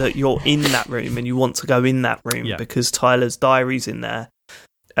that you're in that room and you want to go in that room because Tyler's diary's in there.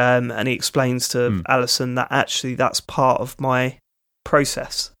 And he explains to Alison that actually that's part of my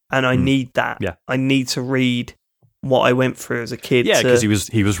process and I need that. Yeah. I need to read what I went through as a kid. Yeah, because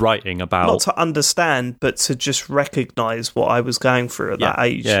he was writing about not to understand, but to just recognise what I was going through at that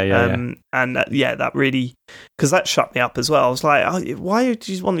age. And that really, because that shut me up as well. I was like, why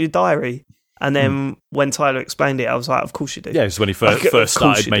do you want your diary? And then when Tyler explained it, I was like, of course you do. Yeah, it was when he first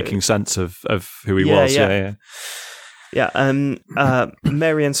started making sense of who he was.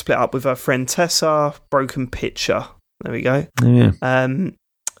 Marianne split up with her friend Tessa. Broken picture. There we go. Yeah.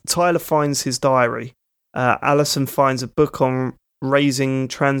 Tyler finds his diary. Alison finds a book on raising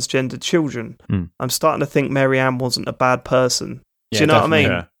transgender children. I'm starting to think Marianne wasn't a bad person. Do you know what I mean?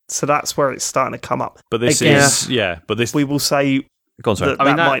 Yeah. So that's where it's starting to come up. But this we will say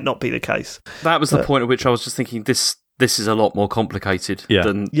that might not be the case. That was the point at which I was just thinking this is a lot more complicated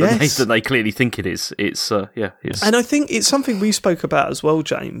than they clearly think it is. It's and I think it's something we spoke about as well,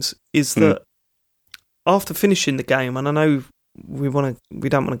 James, is that after finishing the game, and I know we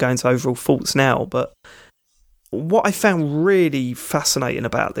don't want to go into overall faults now, but what I found really fascinating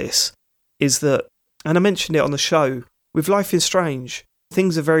about this is that, and I mentioned it on the show, with Life is Strange,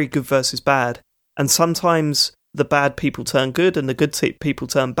 things are very good versus bad, and sometimes the bad people turn good and the good people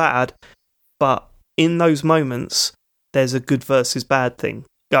turn bad, but in those moments there's a good versus bad thing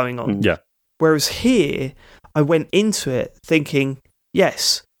going on. Yeah. Whereas here I went into it thinking,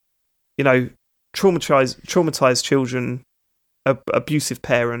 yes, traumatized children, abusive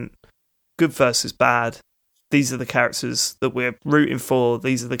parent, good versus bad. These are the characters that we're rooting for.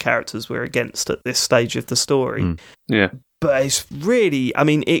 These are the characters we're against at this stage of the story. Yeah. But it's really,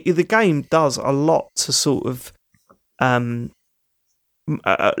 the game does a lot to sort of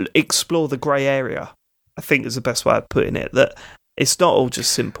explore the grey area, I think is the best way of putting it. That it's not all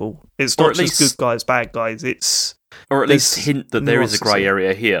just simple. It's not just good guys, bad guys. Or at least hint that there is a grey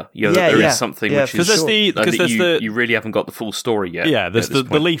area here. That there is something which is you really haven't got the full story yet. Yeah, there's the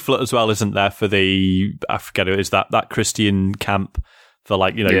leaflet as well, isn't there, for the, I forget it is, that Christian camp for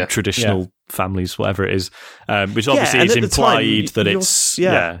traditional families, whatever it is, which obviously is implied that it's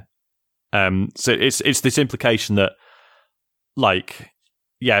so it's this implication that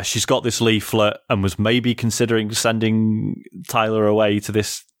she's got this leaflet and was maybe considering sending Tyler away to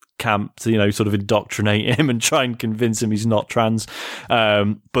this camp to, sort of indoctrinate him and try and convince him he's not trans.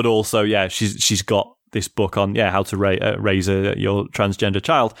 But also, she's got this book on how to raise your transgender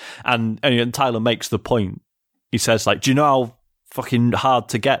child, and Tyler makes the point. He says, like, do you know how fucking hard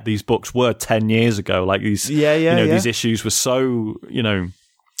to get these books were 10 years ago? Like these, these issues were so,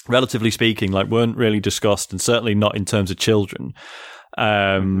 relatively speaking, like weren't really discussed, and certainly not in terms of children.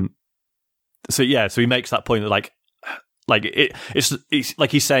 So he makes that point that it's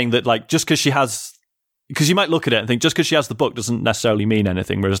like he's saying that, like, just because she has, because you might look at it and think just because she has the book doesn't necessarily mean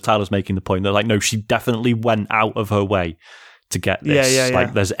anything, whereas Tyler's making the point that, like, no, she definitely went out of her way to get this.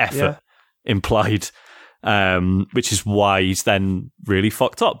 Like, there's effort implied, which is why he's then really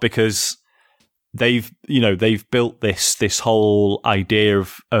fucked up, because they've built this whole idea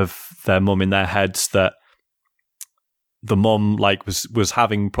of their mum in their heads, that the mum, like, was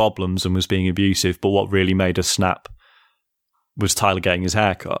having problems and was being abusive, but what really made her snap was Tyler getting his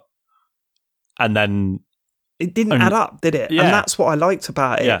hair cut. And then it didn't add up, did it? Yeah. And that's what I liked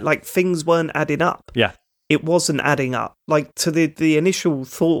about it. Yeah. Like, things weren't adding up. Yeah. It wasn't adding up. Like, to the initial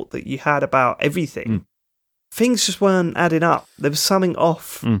thought that you had about everything, things just weren't adding up. There was something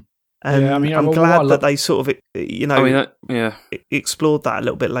off. And I'm glad that they sort of, explored that a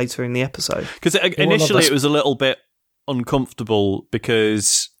little bit later in the episode. Because initially it was a little bit uncomfortable,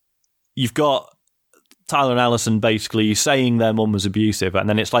 because you've got Tyler and Alison basically saying their mum was abusive, and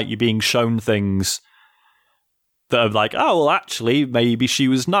then it's like you're being shown things that are like, oh, well, actually, maybe she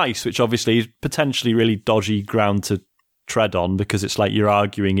was nice, which obviously is potentially really dodgy ground to tread on, because it's like you're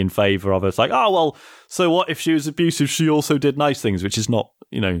arguing in favour of it. It's like, oh, well, so what if she was abusive, she also did nice things, which is not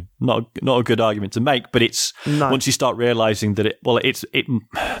a good argument to make. But it's once you start realising that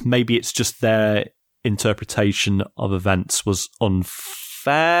maybe it's just their interpretation of events was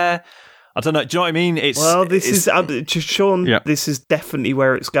unfair. I don't know. Do you know what I mean? Sean. Yeah. This is definitely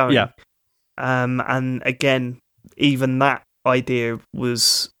where it's going. Yeah. And again, even that idea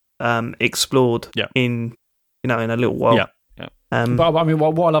was explored in in a little while. Yeah. Yeah. But I mean,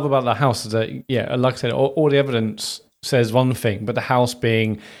 what I love about the house is that, like I said, all the evidence says one thing, but the house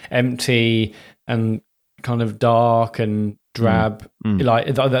being empty and kind of dark and drab,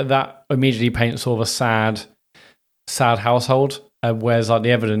 like that immediately paints sort of a sad household. Whereas, like,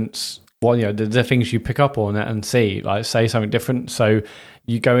 the evidence, the things you pick up on it and see, like, say something different. So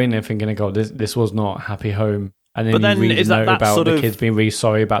you go in there thinking, "God, this was not a happy home," and then you read a note about the kids being really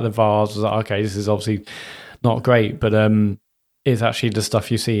sorry about the vase. It's like, okay, this is obviously not great, but it's actually the stuff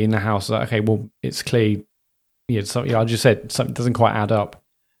you see in the house. Like, okay, well, it's clear. I just said something doesn't quite add up.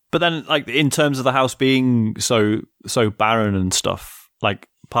 But then, like, in terms of the house being so barren and stuff, like,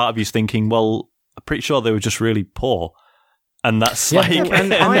 part of you's thinking, well, I'm pretty sure they were just really poor. And that's and it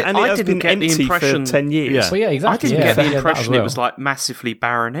has been empty for 10 years. Yeah. Well, exactly. I didn't get the impression it was, like, massively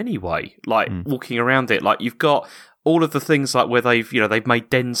barren anyway. Like, walking around it, like, you've got all of the things, like, where they've made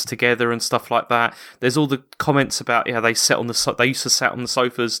dens together and stuff like that. There's all the comments about they used to sit on the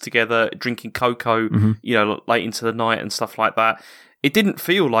sofas together drinking cocoa, late into the night and stuff like that. It didn't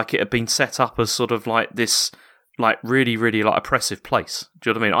feel like it had been set up as sort of like this, like, really, really, like, oppressive place. Do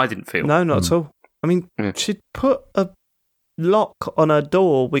you know what I mean? I didn't feel. No, not at all. I mean, she'd put a lock on her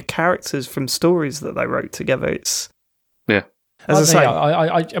door with characters from stories that they wrote together. It's as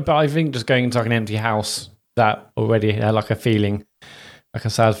I say, but I think just going into, like, an empty house, that already had, like, a feeling, like a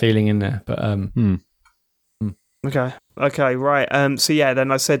sad feeling in there. But okay, right. So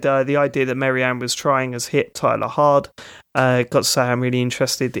then I said the idea that Marianne was trying has hit Tyler hard. Got to say, I'm really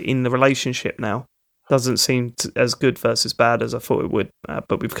interested in the relationship now. Doesn't seem as good versus bad as I thought it would,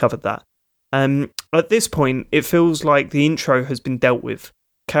 but we've covered that. At this point, it feels like the intro has been dealt with.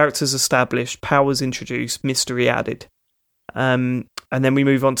 Characters established, powers introduced, mystery added. And then we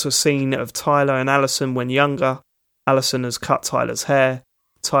move on to a scene of Tyler and Alison when younger. Alison has cut Tyler's hair.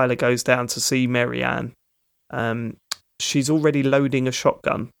 Tyler goes down to see Marianne. She's already loading a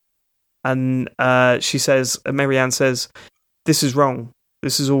shotgun. And Marianne says, "This is wrong.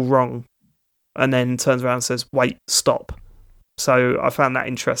 This is all wrong." And then turns around and says, "Wait, stop." So I found that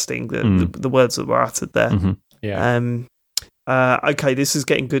interesting, the words that were uttered there. Mm-hmm. Yeah. Okay, this is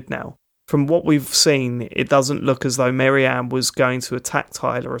getting good now. From what we've seen, it doesn't look as though Marianne was going to attack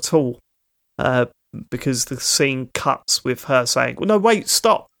Tyler at all, because the scene cuts with her saying, "Well, no, wait,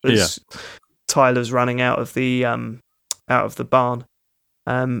 stop!" as Tyler's running out of the barn.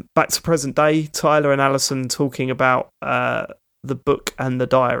 Back to present day, Tyler and Alison talking about the book and the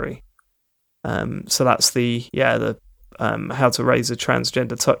diary. So that's the How to Raise a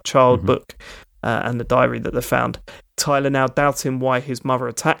Transgender Child book and the diary that they found. Tyler now doubting why his mother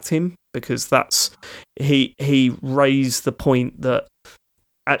attacked him, because he raised the point that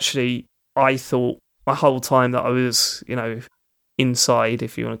actually, I thought my whole time that I was, inside,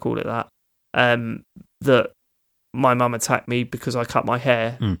 if you want to call it that, that my mum attacked me because I cut my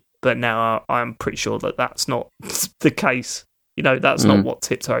hair. But now I'm pretty sure that that's not the case. That's not what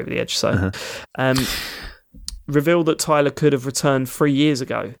tipped her over the edge. So, revealed that Tyler could have returned 3 years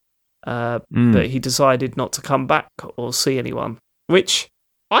ago, but he decided not to come back or see anyone, which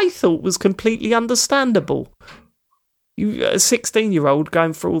I thought was completely understandable. You, a 16-year-old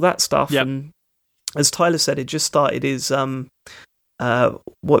going through all that stuff, and as Tyler said, it just started his what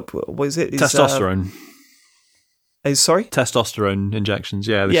was it? His, testosterone. Sorry? Testosterone injections,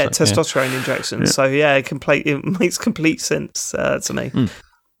 testosterone injections. So, it makes complete sense to me.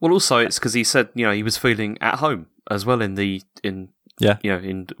 Well, also, it's because he said, he was feeling at home as well in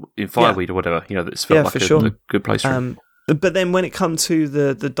Fireweed or whatever. That's felt like a good place for him. But then when it comes to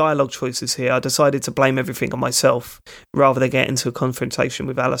the dialogue choices here, I decided to blame everything on myself rather than get into a confrontation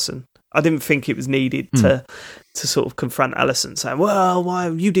with Alison. I didn't think it was needed to sort of confront Alison, saying, well, why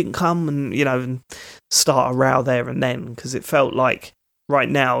you didn't come, and start a row there and then, because it felt like right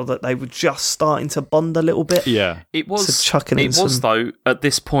now that they were just starting to bond a little bit. Yeah. It was, though, at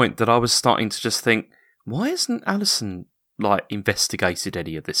this point that I was starting to just think, why isn't Alison investigated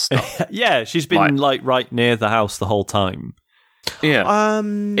any of this stuff? Yeah, she's been right near the house the whole time. Yeah.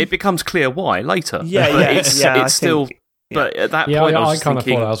 It becomes clear why later. It's still... But at that point, I kind of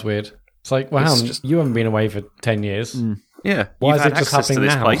thought that was weird. It's like, well, you haven't been away for 10 years. Yeah. Why is it just happening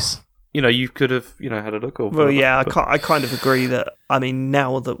now? Place. You could have, had a look. I kind of agree that,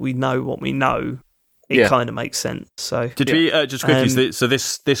 now that we know what we know, it kind of makes sense. So did we, just quickly, so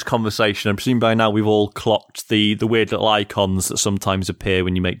this conversation, I presume by now we've all clocked the weird little icons that sometimes appear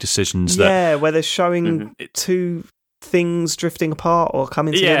when you make decisions. Where they're showing two things drifting apart or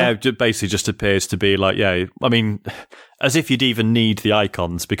coming together. Yeah, it basically just appears to be as if you'd even need the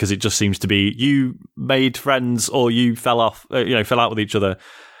icons, because it just seems to be you made friends or you fell out with each other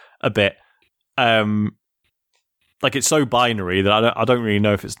a bit. It's so binary that I don't really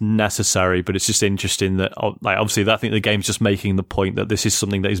know if it's necessary, but it's just interesting that obviously I think the game's just making the point that this is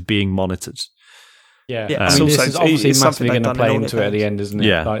something that is being monitored. Yeah, this is obviously massively going to play into it at the end, isn't it?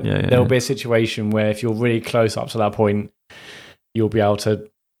 Yeah, There'll be a situation where if you're really close up to that point, you'll be able to,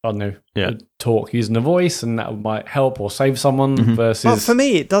 talk using the voice, and that might help or save someone. Versus, but for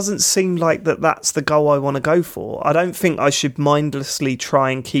me, it doesn't seem like that's the goal I want to go for. I don't think I should mindlessly try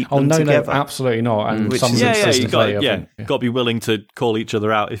and keep them together. No, absolutely not. And you got to be willing to call each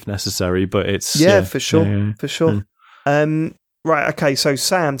other out if necessary. But it's for sure. Right, okay. So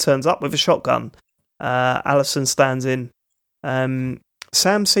Sam turns up with a shotgun. Alison stands in.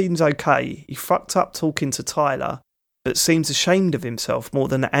 Sam seems okay. He fucked up talking to Tyler, but seems ashamed of himself more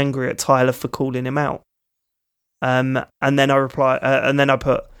than angry at Tyler for calling him out. And then I reply, and then I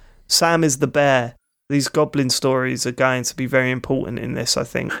put, Sam is the bear. These goblin stories are going to be very important in this, I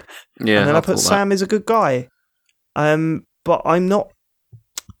think. Yeah. And then I put, Sam is a good guy. But I'm not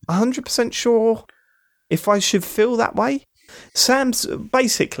 100% sure if I should feel that way. Sam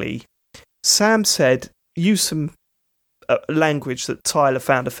said, use some language that Tyler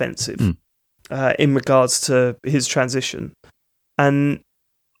found offensive in regards to his transition. And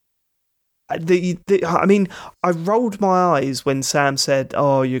I rolled my eyes when Sam said,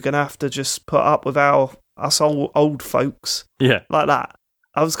 oh, you're going to have to just put up with us old folks. Yeah. Like that.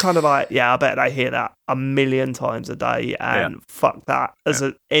 I was kind of like, I bet I hear that a million times a day, and fuck that as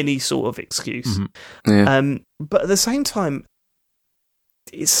any sort of excuse. But at the same time,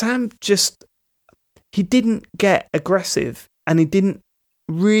 Sam he didn't get aggressive, and he didn't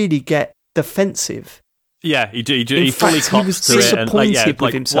really get defensive. Yeah, he In fully fact, he was cops to it. And, disappointed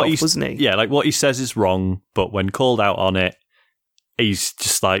with himself, wasn't he? Yeah, what he says is wrong, but when called out on it, he's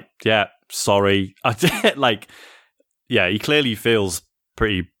just like, sorry. He clearly feels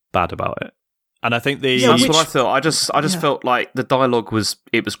pretty bad about it. And I think that's what I felt. I just felt like the dialogue was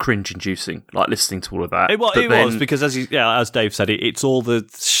cringe-inducing, like listening to all of that. It was because as Dave said, it's all the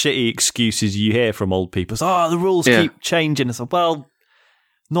shitty excuses you hear from old people. It's, the rules keep changing. It's like, well,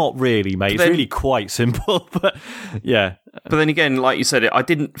 not really, mate. It's really quite simple, but yeah. But then again, like you said, I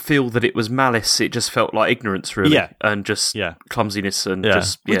didn't feel that it was malice. It just felt like ignorance, really, and just clumsiness, and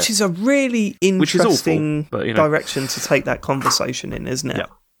which is a really interesting awful, direction to take that conversation in, isn't it? Yeah.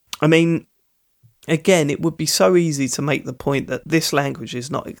 I mean, again, it would be so easy to make the point that this language is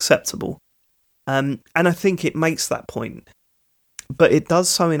not acceptable, and I think it makes that point, but it does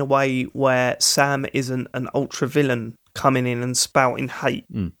so in a way where Sam isn't an ultra villain coming in and spouting hate.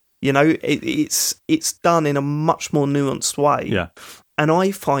 It's done in a much more nuanced way, and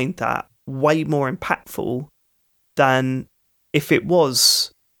I find that way more impactful than if it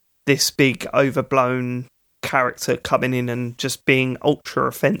was this big overblown character coming in and just being ultra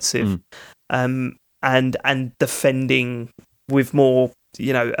offensive, and defending with more,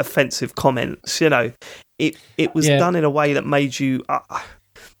 offensive comments, it was done in a way that made you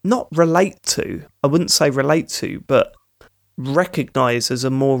not relate to. I wouldn't say relate to, but recognise as a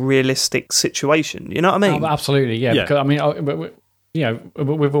more realistic situation. You know what I mean? Oh, absolutely, yeah. Because, I mean,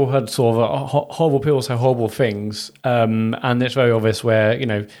 we've all heard sort of horrible people say horrible things, and it's very obvious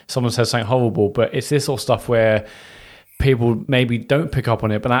where, someone says something horrible, but it's this sort of stuff where people maybe don't pick up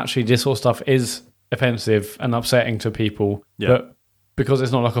on it, but actually this sort of stuff is offensive and upsetting to people. Yeah. But because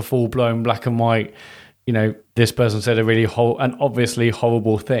it's not like a full-blown black and white, this person said a really and obviously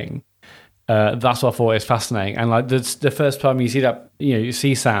horrible thing. That's what I thought is fascinating. And like the first time you see that, you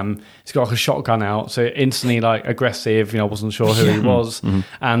see Sam, he's got like a shotgun out, so instantly like aggressive. I wasn't sure who he was,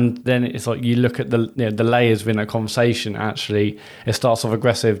 and then it's like you look at the layers within that conversation. Actually, it starts off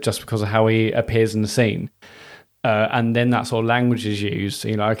aggressive just because of how he appears in the scene, and then that sort of language is used.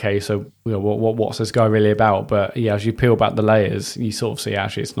 Okay, so what's this guy really about? But as you peel back the layers, you sort of see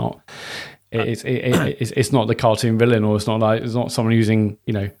actually it's not. It's not the cartoon villain, or it's not someone using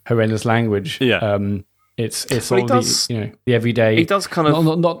horrendous language. Yeah, it's sort of the everyday. He does kind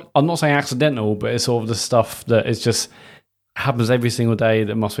of not. I'm not saying accidental, but it's sort of the stuff that is just happens every single day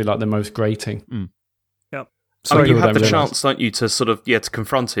that must be like the most grating. Yeah. So you have the chance, don't you, to sort of to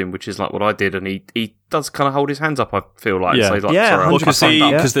confront him, which is like what I did, and he does kind of hold his hands up. I feel like because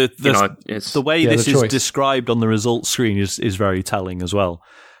the way this is described on the results screen is very telling as well.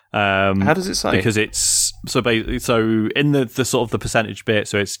 How does it say? Because it's so in the sort of the percentage bit,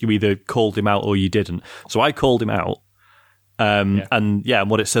 so it's you either called him out or you didn't. So I called him out, and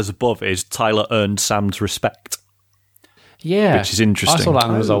what it says above is Tyler earned Sam's respect. Yeah, which is interesting. I saw that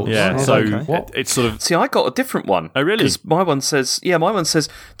in the results. Yeah, so it's sort of. See, I got a different one. Oh, really? Because my one says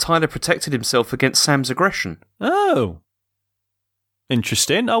Tyler protected himself against Sam's aggression. Oh,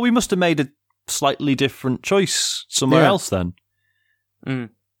 interesting. Oh, we must have made a slightly different choice somewhere else then.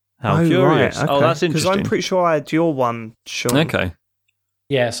 How curious. Right, okay. Oh, that's interesting. Because I'm pretty sure I had your one, Sean. Okay.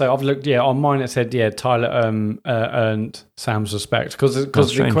 Yeah, so I've looked, on mine it said, Tyler earned Sam's respect. Because the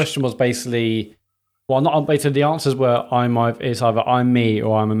question was basically, the answers were, it's either I'm me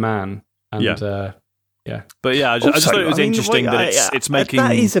or I'm a man. And, But I just thought it was interesting that it's making...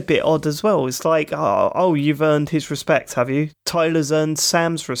 That is a bit odd as well. It's like, you've earned his respect, have you? Tyler's earned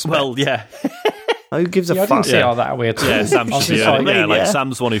Sam's respect. Well, yeah. Who gives a fuck? I didn't see all that weird. Yeah, Sam should be earning,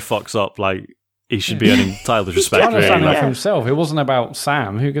 Sam's the one who fucks up, like, he should be earning Tyler's respect. Trying to stand up for himself. It wasn't about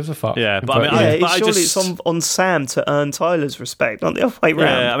Sam. Who gives a fuck? Yeah, but it's on Sam to earn Tyler's respect, not the other way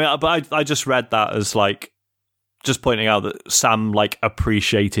around. Yeah, I just read that as, like, just pointing out that Sam, like,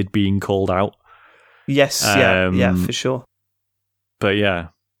 appreciated being called out. Yes, for sure. But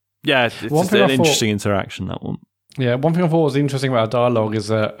it's an interesting interaction, that one. Yeah, one thing I thought was interesting about our dialogue is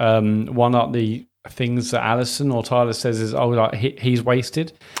that one of the things that Alison or Tyler says is, he's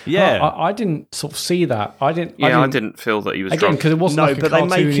wasted. Yeah. I didn't sort of see that. I didn't feel that he was drunk. Because it wasn't like a but they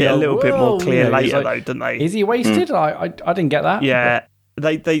make it a little bit more clear later, though, don't they? Is he wasted? I didn't get that. Yeah,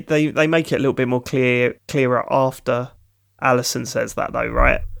 they make it a little bit more clearer after Alison says that, though,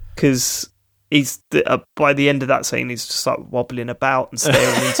 right? Because he's by the end of that scene, he's just like wobbling about and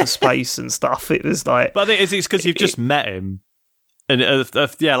staring into space and stuff. It was like, but I think it's because you've just met him, and I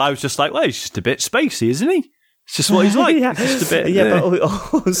was just like, well, he's just a bit spacey, isn't he? It's just what he's like. Just a bit, but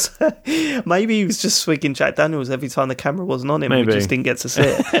also, maybe he was just swigging Jack Daniels every time the camera wasn't on him. Maybe. We just didn't get to see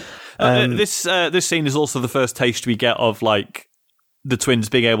it. This scene is also the first taste we get of like the twins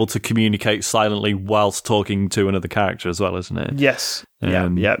being able to communicate silently whilst talking to another character as well, isn't it? Yes.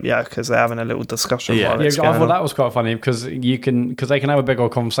 Because they're having a little discussion. I thought that was quite funny because they can have a big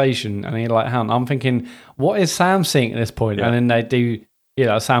old conversation, and you're like, I'm thinking, what is Sam seeing at this point? Yeah. And then they do,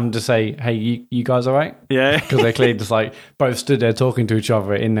 Sam just say, hey, you guys all right? Yeah. Because they're clearly just like both stood there talking to each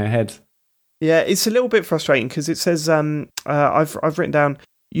other in their heads. Yeah, it's a little bit frustrating because it says, I've written down,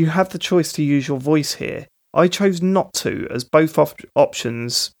 you have the choice to use your voice here. I chose not to, as both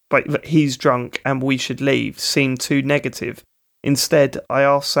options, but he's drunk and we should leave, seem too negative. Instead, I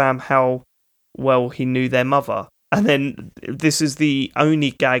asked Sam how well he knew their mother. And then this is the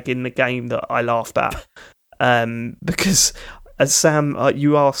only gag in the game that I laughed at. Because as Sam,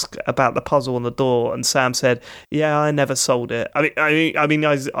 you ask about the puzzle on the door, and Sam said, "Yeah, I never sold it." I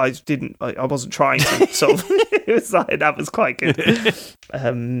didn't. I wasn't trying to. So it was like that was quite good.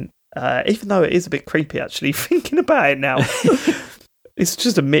 Even though it is a bit creepy, actually, thinking about it now. It's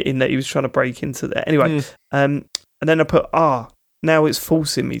just admitting that he was trying to break into there. Anyway, and then I put, now it's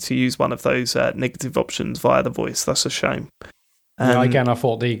forcing me to use one of those negative options via the voice. That's a shame. Again, I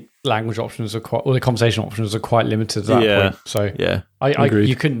thought the language options or the conversation options are quite limited at that point. So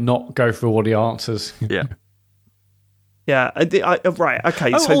you could not go through all the answers. Yeah. Yeah, right.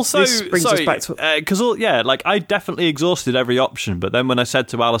 Okay, so also, this brings us back to because I definitely exhausted every option, but then when I said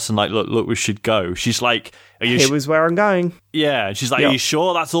to Alison, like, look, we should go, she's like, here was where I'm going. Yeah, she's like, are you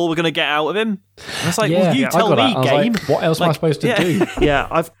sure that's all we're going to get out of him? And I was like, well, you tell me, game. Like, what else am I supposed to do? Yeah,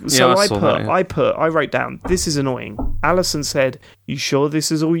 I wrote down, this is annoying. Alison said, you sure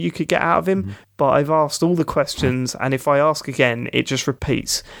this is all you could get out of him? But I've asked all the questions, and if I ask again, it just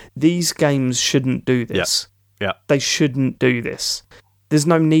repeats. These games shouldn't do this. Yeah. They shouldn't do this. There's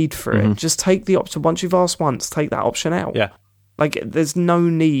no need for it. Just take the option. Once you've asked once, take that option out. Yeah. Like, there's no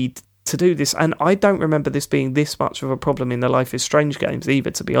need to do this. And I don't remember this being this much of a problem in the Life is Strange games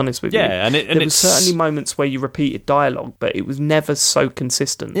either, to be honest with you. Yeah, and there was certainly moments where you repeated dialogue, but it was never so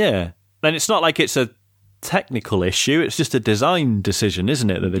consistent. Yeah. And it's not like it's a technical issue. It's just a design decision,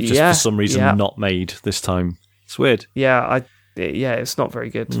 isn't it? That they've just, for some reason, not made this time. It's weird. Yeah, it's not very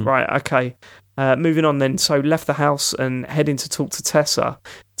good. Right, okay. Moving on then, so left the house and heading to talk to Tessa.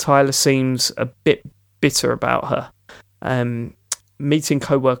 Tyler seems a bit bitter about her. Meeting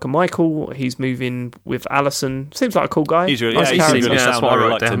co-worker Michael, he's moving with Alison. Seems like a cool guy. He's really, that's what I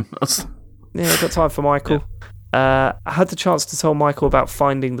wrote down. Yeah, got time for Michael. I had the chance to tell Michael about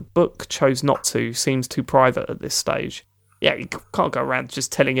finding the book, chose not to, seems too private at this stage. Yeah, you can't go around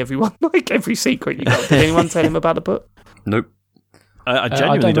just telling everyone, like, every secret you got. Did anyone tell him about the book? Nope. I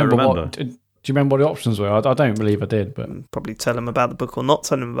genuinely don't remember. Do you remember what the options were? I don't believe I did, but probably tell him about the book or not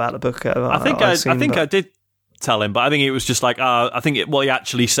tell him about the book. I think I did tell him, but I think it was just like what he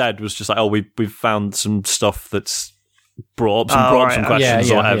actually said was just like, we've found some stuff that's brought up some questions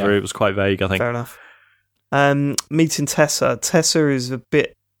or whatever. Yeah. It was quite vague, I think. Fair enough. Meeting Tessa. Tessa is a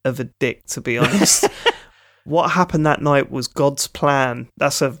bit of a dick, to be honest. What happened that night was God's plan.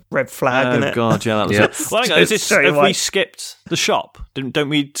 That's a red flag, isn't it? Oh, God, yeah, that was it. Well, is this, have we skipped the shop? Don't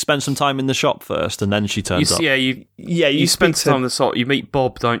we spend some time in the shop first and then she turns up? Yeah, you spend some time in the shop. You meet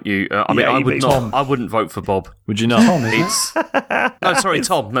Bob, don't you? I wouldn't vote for Bob. Would you not? Tom,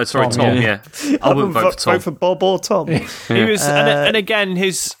 Tom. Tom, yeah. I wouldn't vote for Tom. Vote for Bob or Tom. He was, and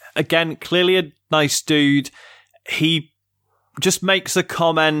again, clearly a nice dude. He just makes a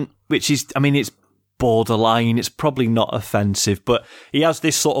comment, which is, it's borderline, it's probably not offensive, but he has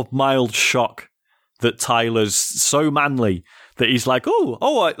this sort of mild shock that Tyler's so manly that he's like,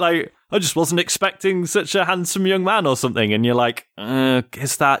 I just wasn't expecting such a handsome young man or something, and you're like,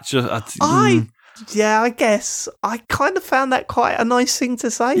 is that just... I guess I kind of found that quite a nice thing to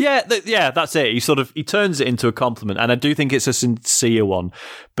say. Yeah, that's it. He turns it into a compliment, and I do think it's a sincere one,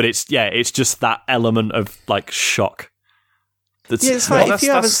 but it's just that element of like shock. It's like if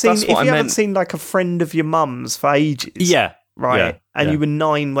you haven't seen like a friend of your mum's for ages, and you were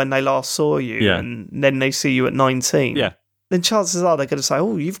 9 when they last saw you, and then they see you at 19, then chances are they're going to say,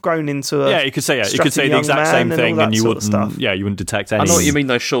 "Oh, you've grown into a." Yeah, you could say the exact same thing, and you wouldn't. Yeah, you wouldn't detect any. I know what you mean,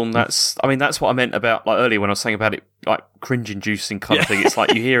 though, Sean. That's what I meant about like earlier when I was saying about it, like cringe-inducing kind of thing. It's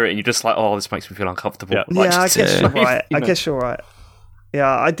like you hear it and you're just like, "Oh, this makes me feel uncomfortable." Yeah, I guess you're right. I guess you're right. Yeah,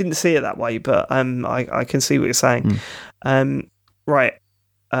 I didn't see it that way, but I can see what you're saying. Right.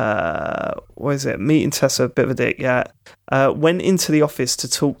 What is it? Meeting Tessa, a bit of a dick, yeah. Went into the office to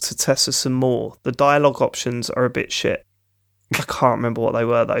talk to Tessa some more. The dialogue options are a bit shit. I can't remember what they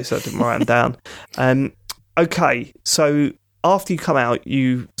were, though, so I didn't write them down. Okay, so after you come out,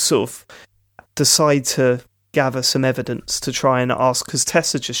 you sort of decide to gather some evidence to try and ask, because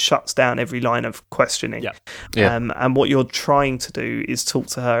Tessa just shuts down every line of questioning. And what you're trying to do is talk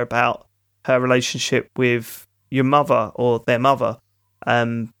to her about her relationship with your mother or their mother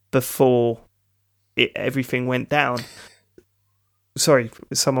before everything went down. Sorry,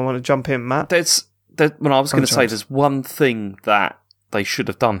 does someone want to jump in, Matt? I was going to say, there's one thing that they should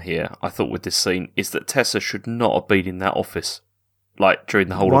have done here, I thought, with this scene, is that Tessa should not have been in that office, like, during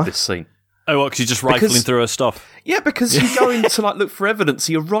the whole of this scene. Oh, what, because you're just rifling through her stuff? Yeah, because you go in to, like, look for evidence,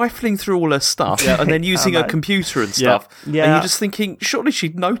 so you're rifling through all her stuff, and then using her computer and stuff, and you're just thinking, surely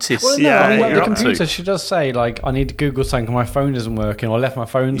she'd notice. Well, the computer, she does say, like, I need to Google something, my phone isn't working, or I left my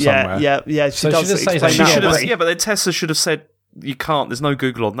phone somewhere. She does say that. But then Tessa should have said, you can't, there's no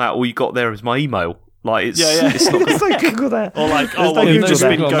Google on that, all you got there is my email. Like, it's not there's no Google there. Or like, you've just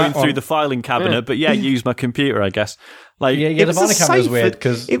been going through the filing cabinet, but use my computer, I guess. Like, the filing cabinet was weird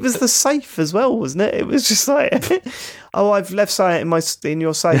because it was the safe as well, wasn't it? It was just like, I've left something in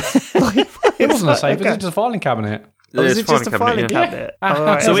your safe. It wasn't a safe; it was just a filing cabinet. Oh, is it just a filing cabinet? Yeah. Oh,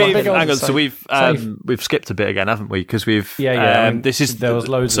 right. So we've skipped a bit again, haven't we? Because we've there was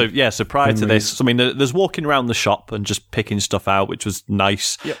loads. So prior to this, I mean, there's walking around the shop and just picking stuff out, which was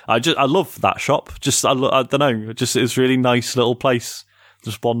nice. Yep. I love that shop. Just I don't know, just it's a really nice little place.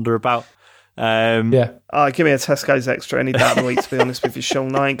 Just wander about. Give me a Tesco's extra any day of the week, to be honest with you,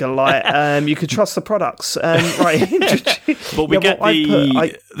 Sean. I ain't gonna lie. You could trust the products, right? But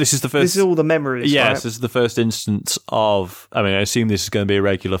this is the first. This is all the memories. Yes, right? this is the first instance of. I mean, I assume this is going to be a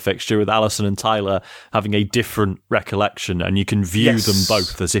regular fixture with Alison and Tyler having a different recollection, and you can view them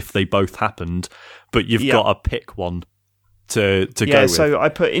both as if they both happened, but you've got to pick one to go with. Yeah, so I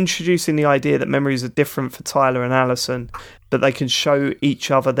put introducing the idea that memories are different for Tyler and Alison, but they can show each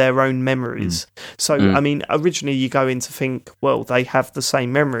other their own memories. So, I mean, originally you go in to think, well, they have the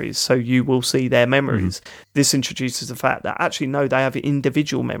same memories, so you will see their memories. This introduces the fact that actually, no, they have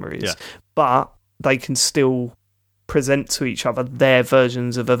individual memories, but they can still present to each other their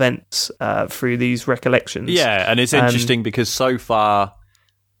versions of events through these recollections. Yeah, and it's interesting because so far,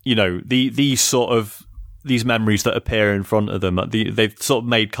 you know, these memories that appear in front of them, they've sort of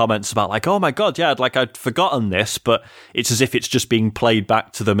made comments about like, oh my God, yeah, like I'd forgotten this, but it's as if it's just being played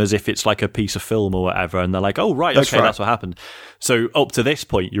back to them as if it's like a piece of film or whatever. And they're like, oh, right, that's what happened. So up to this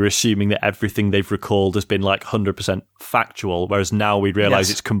point, you're assuming that everything they've recalled has been like 100% factual, whereas now we realise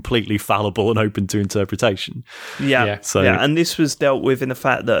it's completely fallible and open to interpretation. Yeah. And this was dealt with in the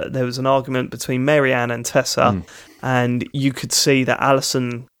fact that there was an argument between Marianne and Tessa, and you could see that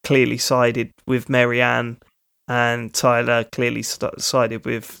Alison clearly sided with Marianne and Tyler clearly sided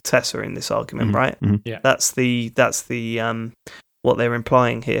with Tessa in this argument, right? Yeah, that's the what they're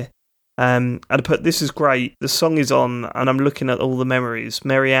implying here. And I put, this is great. The song is on, and I'm looking at all the memories.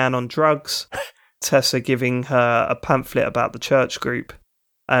 Marianne on drugs, Tessa giving her a pamphlet about the church group,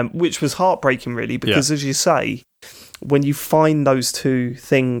 which was heartbreaking, really, because as you say, when you find those two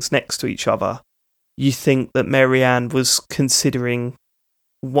things next to each other, you think that Marianne was considering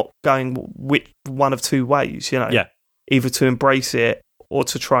which one of two ways, you know, either to embrace it or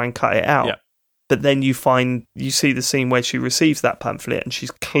to try and cut it out. Yeah. But then you see the scene where she receives that pamphlet and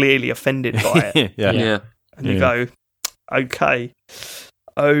she's clearly offended by it. And you go, okay.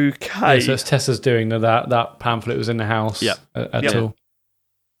 Yeah, so it's Tessa's doing that pamphlet was in the house at all.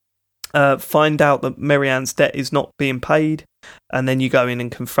 Find out that Marianne's debt is not being paid, and then you go in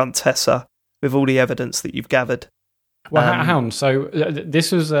and confront Tessa with all the evidence that you've gathered. Well, Hound. So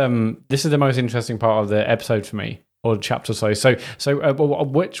this is the most interesting part of the episode for me, or the chapter. So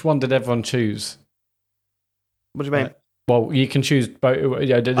which one did everyone choose? What do you mean? Well, you can choose both.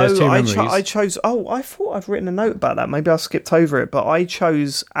 Yeah, there's two memories. I chose. I thought I'd written a note about that. Maybe I skipped over it, but I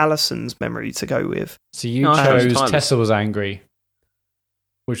chose Alison's memory to go with. So you chose Tessa was angry,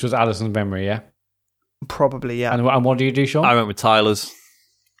 which was Alison's memory, yeah. Probably, yeah. And what do you do, Sean? I went with Tyler's.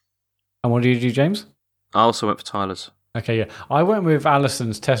 And what do you do, James? I also went for Tyler's. Okay, yeah. I went with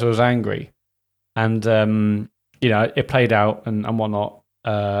Alison's Tessa was angry. And, it played out and whatnot.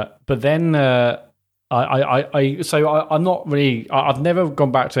 But then I'm not really... I've never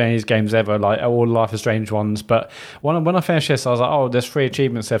gone back to any of these games ever, like all Life is Strange ones. But when I finished this, I was like, oh, there's 3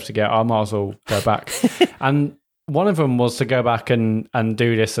 achievements left to get. I might as well go back. And one of them was to go back and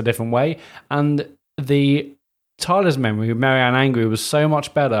do this a different way. And the Tyler's memory, Marianne Angry, was so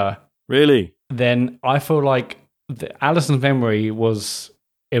much better. Really? Then I feel like Alison's memory was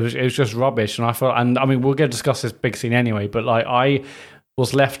just rubbish, and I mean we'll go discuss this big scene anyway. But like I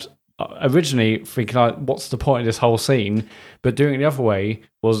was left originally thinking, like, what's the point of this whole scene? But doing it the other way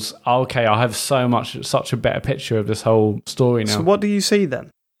was okay. I have such a better picture of this whole story now. So what do you see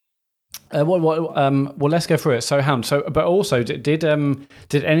then? Well, let's go through it. So, Hound. So, but also, did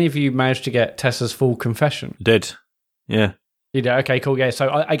any of you manage to get Tessa's full confession? Did, yeah. You know, okay, cool. Yeah. So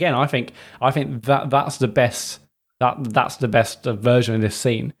I think that's the best. That's the best version of this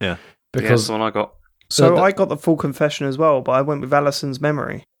scene. Yeah. Because that's the one I got. So I got the full confession as well, but I went with Alison's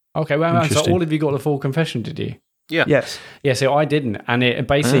memory. Okay. Well, so all of you got the full confession, did you? Yeah. Yes. Yeah. So I didn't, and it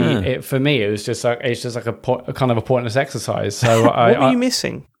basically for me it was just like a kind of a pointless exercise. So what were you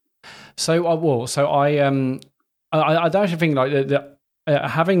missing? So I don't actually think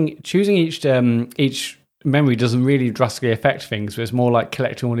like choosing each memory doesn't really drastically affect things, but it's more like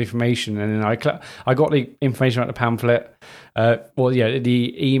collecting all the information. And then I got the information about the pamphlet,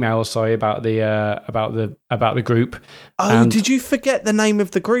 the email, about the group. Oh, did you forget the name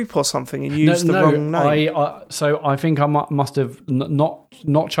of the group or something and use the wrong name? I think I must have not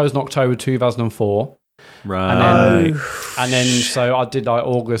chosen October 2004. Right. And then so I did like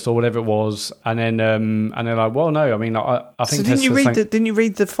August or whatever it was, and then like, well, no, I mean, I think. So didn't you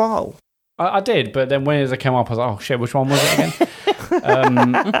read the file? I did, but then when it came up, I was like, oh shit, which one was it again?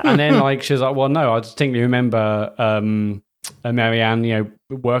 And then like she was like, well, no, I distinctly remember Marianne,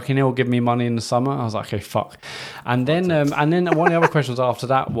 working here or giving me money in the summer. I was like, okay, fuck. And then one of the other questions after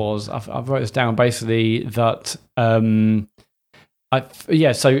that was, I've wrote this down basically that so I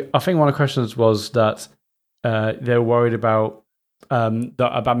think one of the questions was that they were worried about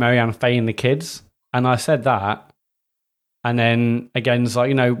Marianne failing the kids, and I said that. And then again, it's like,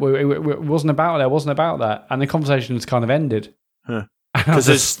 it wasn't about that. And the conversation has kind of ended.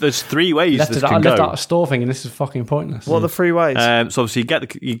 Because there's three ways this can go. I left out a store thing, and this is fucking pointless. What are the three ways? So obviously you get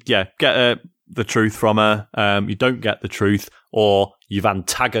the truth from her, you don't get the truth, or you've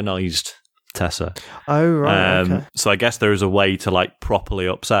antagonised Tessa. Oh, right, okay. So I guess there is a way to like properly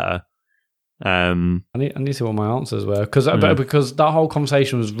upset her. I need to see what my answers were because that whole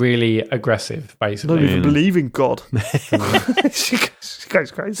conversation was really aggressive. Basically, I don't even believe in God. she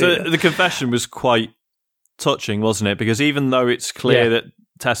goes crazy. So the confession was quite touching, wasn't it? Because even though it's clear that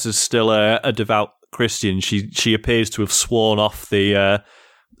Tessa's still a devout Christian, she appears to have sworn off the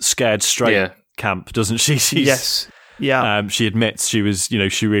scared straight camp, doesn't she? Yes. Yeah. She admits she was,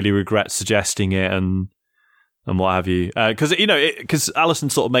 she really regrets suggesting it and what have you. Because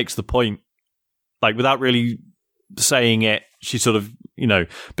Alison sort of makes the point. Like, without really saying it, she sort of,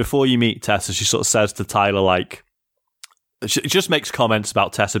 before you meet Tessa, she sort of says to Tyler, like, she just makes comments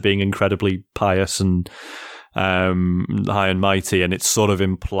about Tessa being incredibly pious and high and mighty, and it's sort of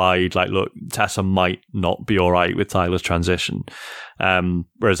implied, like, look, Tessa might not be all right with Tyler's transition.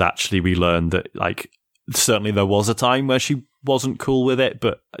 Whereas actually we learned that, like, certainly there was a time where she wasn't cool with it,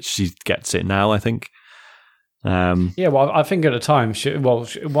 but she gets it now, I think. I think at the time, she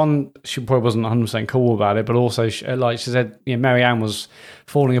probably wasn't 100% cool about it, but also, like she said, Marianne was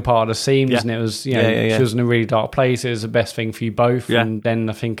falling apart at the seams, and it was, she was in a really dark place. It was the best thing for you both. Yeah. And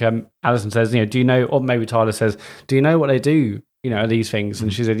then I think Alison says, do you know, or maybe Tyler says, do you know what they do, these things?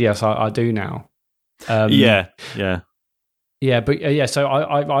 And she said, yes, I do now. So I've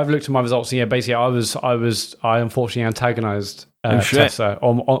looked at my results, and basically I unfortunately antagonised Tessa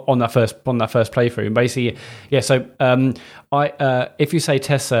on that first playthrough. And basically, if you say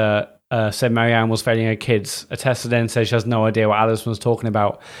Tessa said Marianne was failing her kids, Tessa then says she has no idea what Alison was talking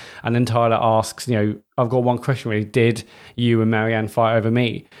about, and then Tyler asks, I've got one question really: did you and Marianne fight over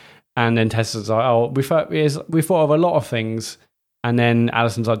me? And then Tessa's like, oh, we thought of a lot of things. And then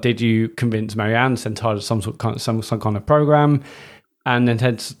Alison's like, did you convince Marianne to send Tyler some kind of program? And then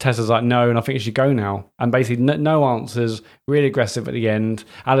Tessa's like, no, and I think you should go now. And basically, no answers, really aggressive at the end.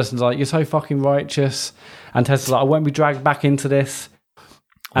 Alison's like, you're so fucking righteous. And Tessa's like, I won't be dragged back into this.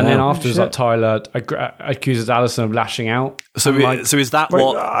 And then afterwards, like, Tyler accuses Alison of lashing out. So is that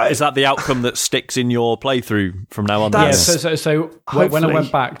is that the outcome that sticks in your playthrough from now on? Yeah. So when I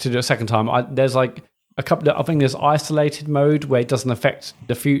went back to do it a second time, there's like a couple. I think there's isolated mode where it doesn't affect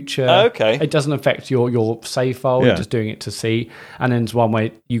the future. Okay. It doesn't affect your save file. You're just doing it to see. And then there's one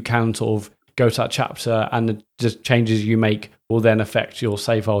way you can sort of go to that chapter, and the just changes you make will then affect your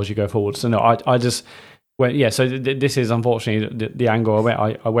save file as you go forward. So no, I just. So this is unfortunately the angle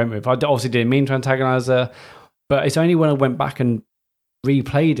I went with. I obviously didn't mean to antagonise her, but it's only when I went back and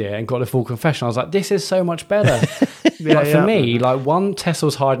replayed it and got the full confession, I was like, this is so much better. For me, like, one, Tessa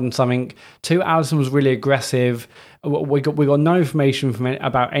was hiding something. Two, Alison was really aggressive. We got no information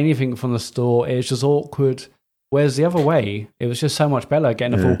about anything from the store. It was just awkward. Whereas the other way, it was just so much better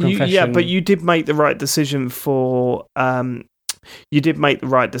getting a full confession. But you did make the right decision for. You did make the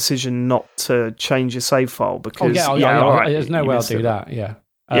right decision not to change your save file because there's no way I'll do that. Yeah,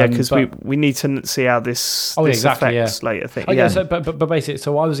 because we need to see how this affects later things. But basically,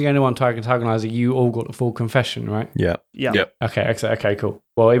 so I was the only one to antagonise it. You all got the full confession, right? Yeah. Okay, excellent. Okay, cool.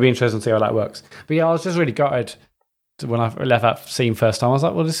 Well, it'd be interesting to see how that works. But yeah, I was just really gutted when I left that scene first time. I was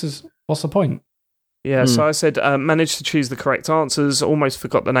like, well, what's the point? Yeah, so I said, managed to choose the correct answers, almost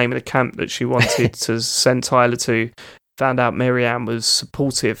forgot the name of the camp that she wanted to send Tyler to. Found out Marianne was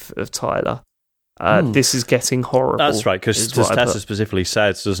supportive of Tyler. This is getting horrible. That's right, because Tessa specifically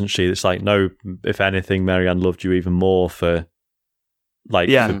says, doesn't she? It's like, no, if anything, Marianne loved you even more for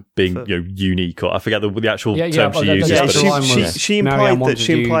for being unique. Or I forget the actual term she uses. She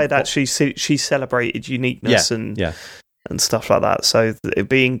implied that she celebrated uniqueness and stuff like that. So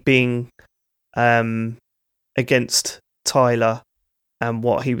being against Tyler and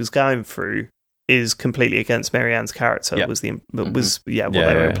what he was going through is completely against Marianne's character. What they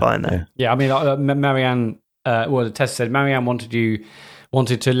were implying there. Yeah, I mean, Marianne. Tessa said Marianne wanted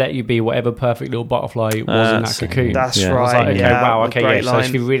to let you be whatever perfect little butterfly was in that cocoon. That's right. Like, okay, wow, okay, yeah. So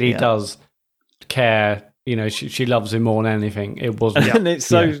she really does care she loves him more than anything. It wasn't. And it's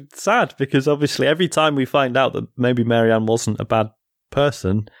so sad because obviously every time we find out that maybe Marianne wasn't a bad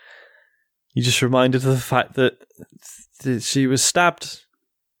person, you're just reminded of the fact that she was stabbed.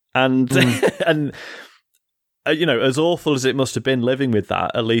 And, and as awful as it must have been living with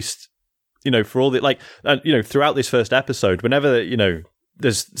that, at least, for all the, throughout this first episode, whenever,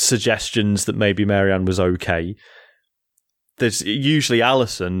 there's suggestions that maybe Marianne was okay, there's usually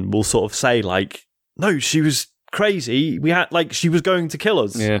Alison will sort of say, like, no, she was crazy. We had, she was going to kill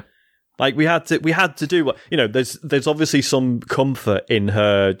us. Yeah. We had to do what, there's obviously some comfort in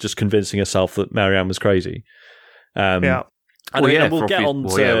her just convincing herself that Marianne was crazy. Yeah. And we'll get on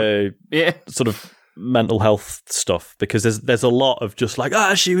to sort of mental health stuff because there's a lot of just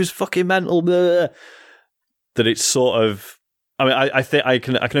she was fucking mental, blah, that it's sort of, I think I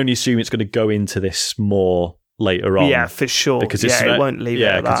can only assume it's going to go into this more later on. Yeah, for sure. Because it won't leave it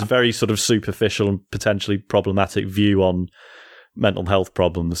at that. It's a very sort of superficial and potentially problematic view on mental health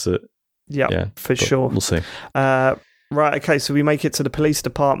problems that. Yeah, for sure. We'll see. Right, okay, so we make it to the police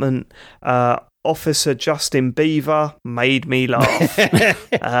department. Officer Justin Beaver made me laugh.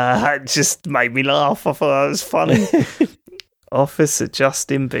 Just made me laugh. I thought that was funny. Officer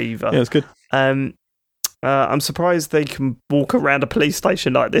Justin Beaver. Yeah, it's good. I'm surprised they can walk around a police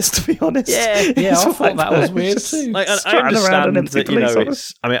station like this, to be honest. Yeah, I thought that was weird too. I understand that,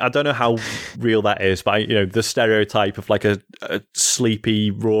 it's, I don't know how real that is, but the stereotype of a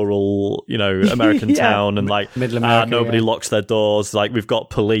sleepy rural, American town and Middle America, nobody locks their doors. We've got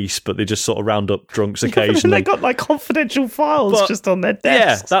police, but they just sort of round up drunks occasionally. They got confidential files just on their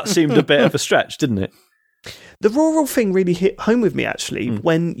desks. Yeah, that seemed a bit of a stretch, didn't it? The rural thing really hit home with me, actually,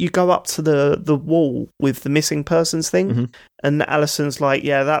 when you go up to the wall with the missing persons thing, and Alison's like,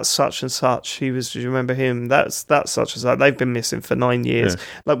 yeah, that's such and such. Do you remember him? That's such and such. They've been missing for 9 years.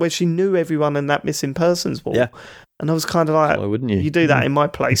 Yeah. Where she knew everyone in that missing persons wall. Yeah. And I was kind of like, why wouldn't you? You do that in my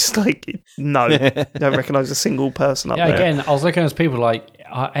place. No, don't recognise a single person up there. Yeah, again, I was looking at people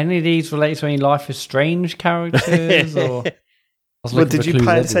are any of these related to any Life is Strange characters? Or... Well, did you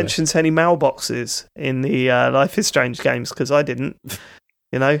pay attention to any mailboxes in the Life is Strange games? Because I didn't.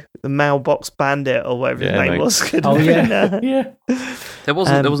 The Mailbox Bandit or whatever his name was. Yeah. There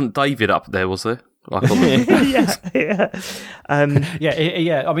wasn't David up there, was there? Yeah.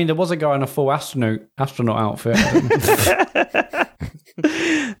 There was a guy in a full astronaut outfit.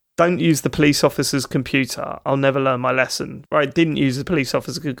 Don't use the police officer's computer. I'll never learn my lesson. Right? Didn't use the police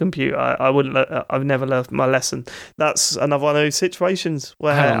officer's computer. I've never learned my lesson. That's another one of those situations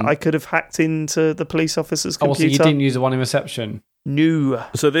where I could have hacked into the police officer's computer. So you didn't use the one in reception? No.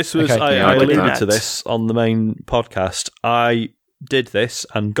 So this was I alluded to this on the main podcast. I did this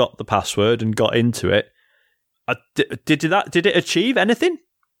and got the password and got into it. Did it achieve anything?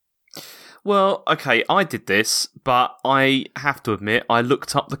 Well, okay, I did this, but I have to admit, I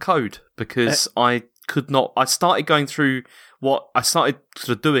looked up the code because I could not. I started going through I started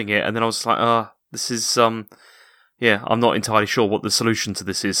sort of doing it, and then I was like, this is, I'm not entirely sure what the solution to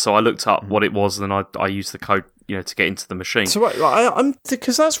this is. So I looked up what it was, and then I used the code, to get into the machine. So I'm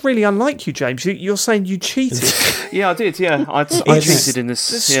because that's really unlike you, James. You're saying you cheated. Yeah, I did. Yeah, I cheated in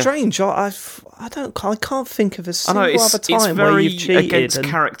this. It's strange. I can't think of a single other time where you've cheated. It's very against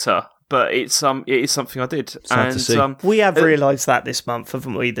character. But it is something I did. Sad to see. We have realised that this month,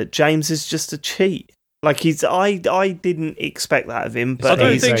 haven't we? That James is just a cheat. I didn't expect that of him, but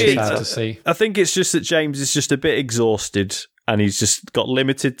he's a cheater. I think it's just that James is just a bit exhausted and he's just got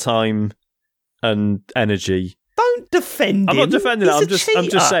limited time and energy. Don't defend him. I'm not defending it. I'm just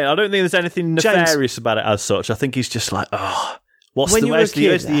saying. I don't think there's anything nefarious about it as such. I think he's just what's when the you were a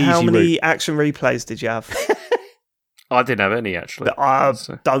kid, how many route? action replays did you have? I didn't have any, actually.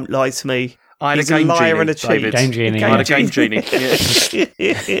 Don't lie to me. I had a game genie, and a cheat. Game genie. I had a game genie.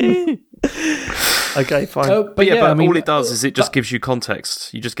 Okay, fine. All it does is it just gives you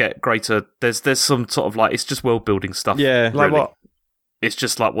context. You just get greater. There's some sort of it's just world building stuff. Yeah, like what? It's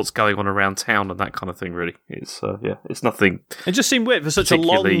just what's going on around town and that kind of thing. Really, it's it's nothing. It just seemed weird for such a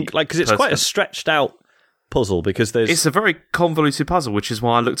long because it's quite a stretched out puzzle because it's a very convoluted puzzle, which is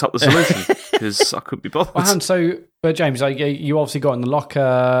why I looked up the solution because I couldn't be bothered. But James, you obviously got in the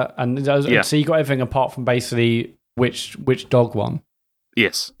locker, and so you got everything apart from basically which dog won.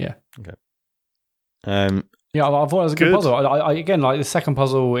 Yes. Yeah. Okay. I thought it was a good puzzle. I again, the second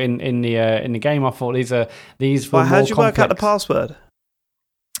puzzle in the game, I thought these were more how did you complex. work out the password?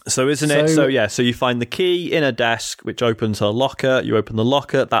 So it? So you find the key in a desk, which opens a locker. You open the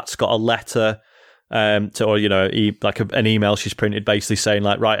locker. That's got a letter. An email she's printed basically saying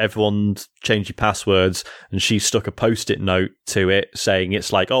right, everyone change your passwords, and she stuck a post-it note to it saying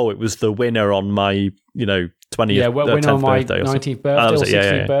it's it was the winner on my 20th, yeah, when 10th on my birthday or 19th birthday or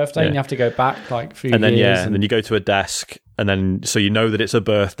 16th birthday, yeah. and you have to go back like 3 and then years. and then you go to a desk, and then so you know that it's a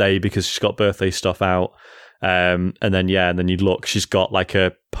birthday because she's got birthday stuff out. And then you look, she's got like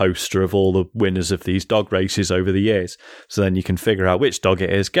a poster of all the winners of these dog races over the years. So then you can figure out which dog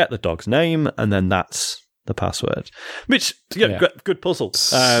it is, get the dog's name, and then that's the password. Which, good puzzle.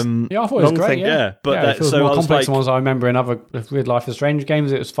 I thought it was great. But it feels more complex than ones I remember in other Weird Life is Strange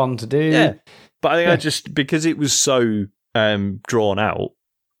games. It was fun to do. Yeah, but I think because it was so drawn out,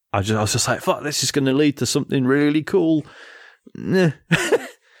 I was just like, fuck, this is going to lead to something really cool. Didn't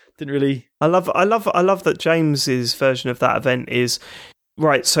really. I love that James's version of that event is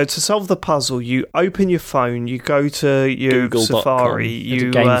right. So to solve the puzzle, you open your phone, you go to your Google. Safari,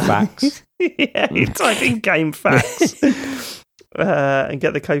 you game facts. you type in game facts and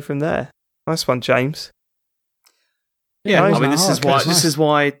get the code from there. Nice one, James. Yeah, I mean, this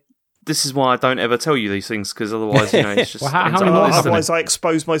is why I don't ever tell you these things, because otherwise, it's just. Well, otherwise, I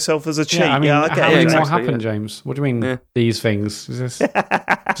expose myself as a cheat. I mean, I get how it. many more happen, James? What do you mean these things? Is this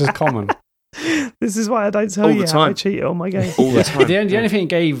just common? This is why I don't tell you how I cheat on my game. All the time. The only thing it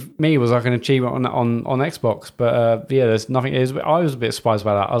gave me was like an achievement on Xbox, but there's nothing. I was a bit surprised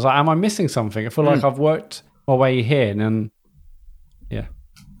by that. I was like, am I missing something? I feel like I've worked my way here, and then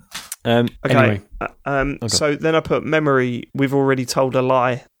okay. Anyway. So then I put memory. We've already told a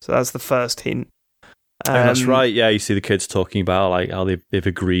lie, so that's the first hint. That's right. Yeah, you see the kids talking about like how they've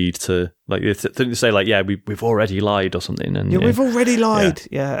agreed to like they say like we've already lied or something. And we've already lied.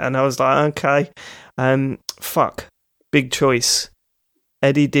 Yeah, and I was like, okay, fuck, big choice.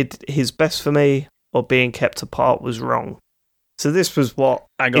 Eddie did his best for me, or being kept apart was wrong. So this was what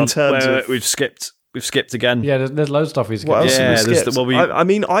in terms of we've skipped again. Yeah, there's loads of stuff we skipped. What else have we skipped? I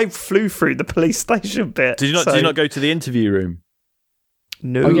mean, I flew through the police station bit. Did you not go to the interview room?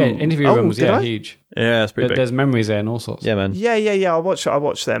 No. Oh yeah, interview room was huge. Yeah, it's pretty big. There's memories there and all sorts. Yeah, man. Yeah. I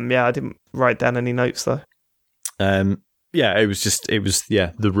watched them. Yeah, I didn't write down any notes though. It was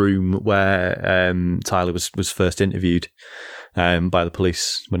the room where Tyler was first interviewed by the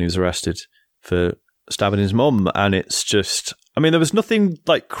police when he was arrested for stabbing his mum, and it's just, I mean, there was nothing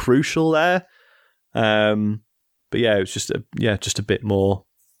like crucial there, but it was just a bit more.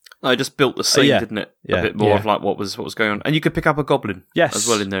 I just built the scene, didn't it? A bit more of like what was going on, and you could pick up a goblin, as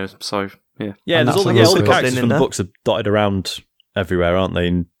well in there. So there's all the characters from the books are dotted around everywhere, aren't they?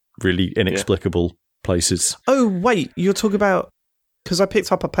 In really inexplicable places. Oh wait, you're talking about because I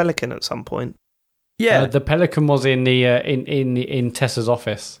picked up a pelican at some point. Yeah, the pelican was in the in Tessa's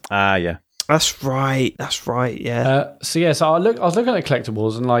office. Ah, yeah. That's right. Yeah. So I was looking at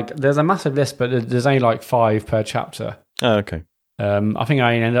collectibles, and like there's a massive list, but there's only like 5 per chapter. Oh, okay. I think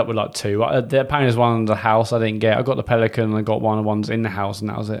I ended up with like 2. Apparently there's one in the house I didn't get. I got the pelican and I got one of the ones in the house, and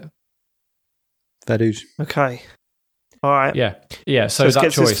that was it. Fair dues. Okay. All right. Yeah. So that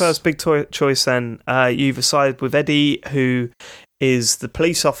gets choice. His first big choice then. You've sided with Eddie, who is the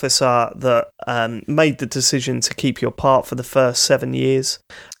police officer that made the decision to keep you apart for the first 7 years.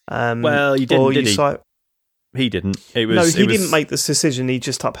 Well, you didn't, did he? He didn't. He didn't make this decision. He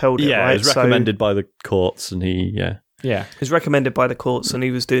just upheld it, right? Yeah, it was recommended by the courts, and it was recommended by the courts, and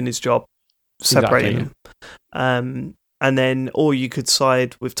he was doing his job, separating them. And then, or you could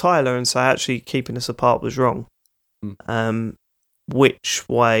side with Tyler and say, actually, keeping us apart was wrong. Which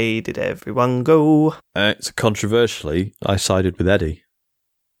way did everyone go? Controversially, I sided with Eddie.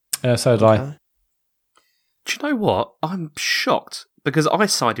 So did I. Do you know what? I'm shocked because I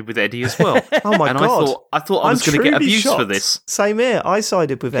sided with Eddie as well. Oh my god! I thought I was going to get abused for this. Same here. I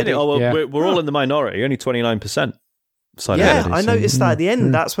sided with Eddie. We're all in the minority. Only 29%. Yeah, I noticed that at the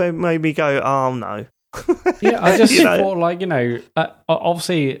end. That's where it made me go, oh no. I just thought, like,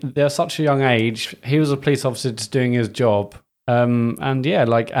 obviously they're such a young age. He was a police officer just doing his job,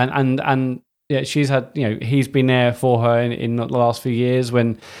 she's had, he's been there for her in the last few years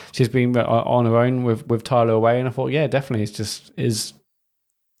when she's been on her own with Tyler away, and I thought, yeah, definitely, it's just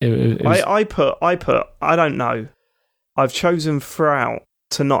I don't know. I've chosen throughout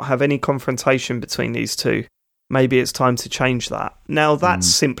to not have any confrontation between these two. Maybe it's time to change that. Now that's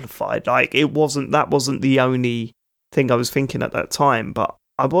simplified. Like that wasn't the only thing I was thinking at that time, but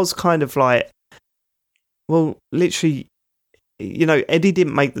I was kind of like, well, literally, Eddie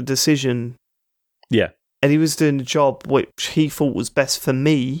didn't make the decision. Yeah. Eddie was doing the job which he thought was best for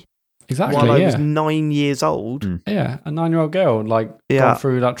me. Exactly. While I was 9 years old. Yeah, a 9-year-old girl, gone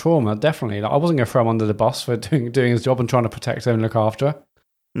through that trauma, definitely. I wasn't going to throw him under the bus for doing his job and trying to protect him and look after her.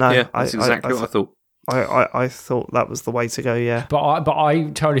 No, that's exactly what I thought. I thought that was the way to go. Yeah, but I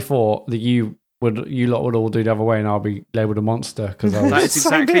totally thought that you you lot would all do the other way, and I'll be labelled a monster because I was. That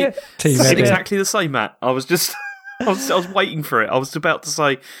is exactly the same, Matt. I was just, I was waiting for it. I was about to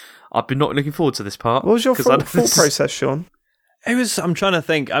say, I've been not looking forward to this part. What was your thought process, Sean? I'm trying to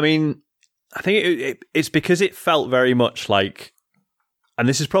think. I mean, I think it's because it felt very much like, and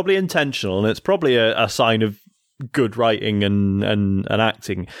this is probably intentional, and it's probably a sign of good writing and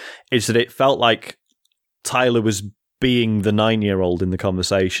acting, is that it felt like Tyler was being the 9-year-old in the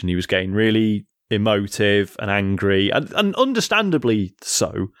conversation. He was getting really emotive and angry, and understandably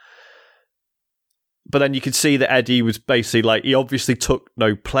so. But then you could see that Eddie was basically like, he obviously took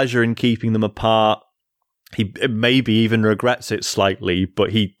no pleasure in keeping them apart. He maybe even regrets it slightly,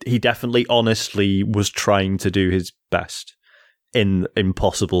 but he definitely honestly was trying to do his best in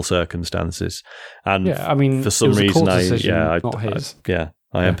impossible circumstances. And I mean, for some reason, I I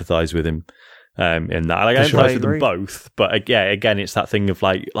empathise with him in that. Like, I empathise with them both, but again, it's that thing of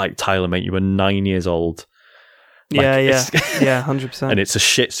like Tyler, mate, you were 9 years old. Like, 100%. And it's a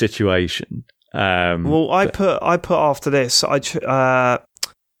shit situation. Well, I put after this, I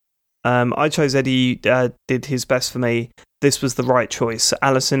chose Eddie did his best for me. This was the right choice.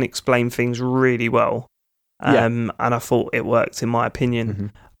 Alison explained things really well, and I thought it worked in my opinion. Mm-hmm.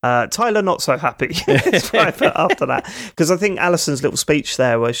 Tyler not so happy. That's what I put after that, because I think Alison's little speech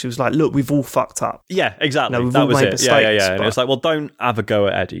there where she was like, "Look, we've all fucked up." Yeah, exactly. You know, that was it. Mistakes, And it's like, well, don't have a go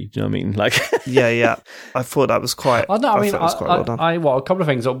at Eddie. Do you know what I mean? Like, yeah. I thought that was quite. I know. I mean, well done. A couple of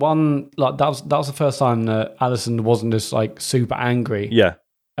things. One, like that was the first time that Alison wasn't just like super angry. Yeah.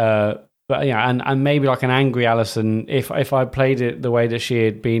 But yeah, and maybe like an angry Alison, if I played it the way that she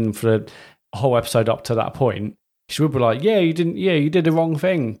had been for the whole episode up to that point, she would be like, you did the wrong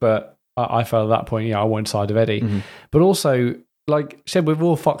thing. But I felt at that point, I went side of Eddie. Mm-hmm. But also, like she said, we've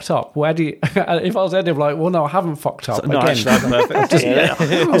all fucked up. Well, Eddie, if I was Eddie, I'd be like, well, no, I haven't fucked up. No, again,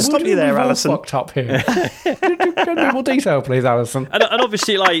 Just stop you there, Alison. Fucked up here. Go into more detail, please, Alison. And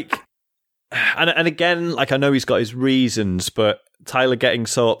obviously, like, and again, like, I know he's got his reasons, but Tyler getting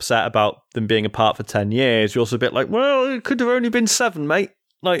so upset about them being apart for 10 years, you're also a bit like, well, it could have only been 7, mate.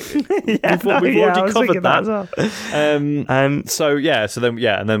 Like, we've already covered that. And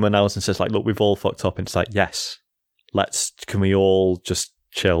then when Alison says, like, look, we've all fucked up, and it's like, yes, can we all just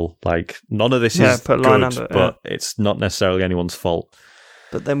chill? Like, none of this is good, but it's not necessarily anyone's fault.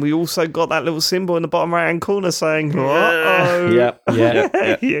 But then we also got that little symbol in the bottom right-hand corner saying, uh-oh. Yeah.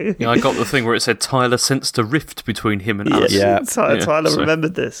 I got the thing where it said Tyler sensed a rift between him and Alison. Tyler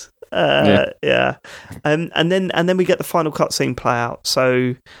remembered this. And then we get the final cutscene play out.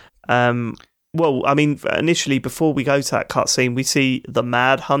 So, initially, before we go to that cutscene, we see the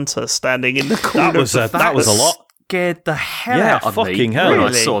Mad Hunter standing in the corner. That was a lot. Scared the hell out of me when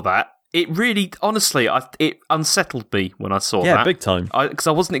I saw that. It really, honestly, it unsettled me when I saw that. Yeah, big time. Because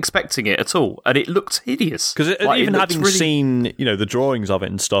I wasn't expecting it at all, and it looked hideous. Because even having seen, the drawings of it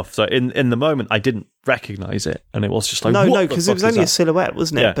and stuff, so in the moment I didn't recognise it, and it was just like, no, because it was only a silhouette,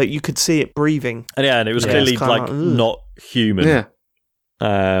 wasn't it? Yeah. But you could see it breathing, and it was clearly like not human. Yeah.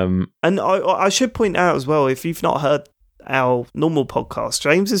 And I should point out as well, if you've not heard our normal podcast,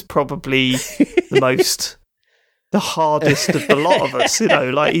 James is probably the hardest of the lot of us,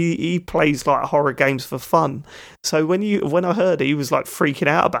 like he plays like horror games for fun. So when I heard he was like freaking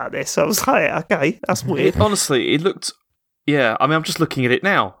out about this, I was like, okay, that's weird. Honestly, it looked, I'm just looking at it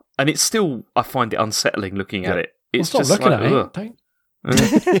now, and it's still, I find it unsettling looking at it. It's just looking like, at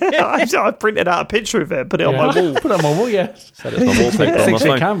it. I printed out a picture of it, put it on my wall. Put it on my wall, yeah. Set it on my wallpaper on my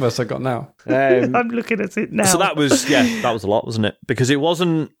phone. Canvas I got now. I'm looking at it now. So that was a lot, wasn't it? Because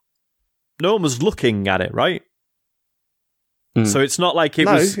no one was looking at it, right? So it's not like there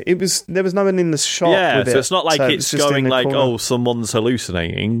was no one in the shot. Yeah, with so it's not like it's going like, corner. someone's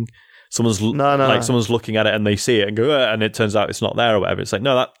hallucinating. Someone's looking at it and they see it and go, and it turns out it's not there or whatever. It's like,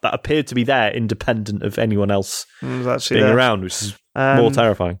 no, that appeared to be there, independent of anyone else being around, which is more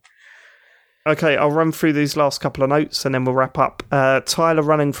terrifying. Okay, I'll run through these last couple of notes and then we'll wrap up. Tyler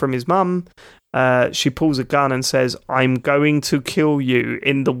running from his mum. She pulls a gun and says, "I'm going to kill you,"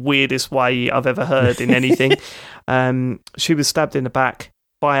 in the weirdest way I've ever heard in anything. She was stabbed in the back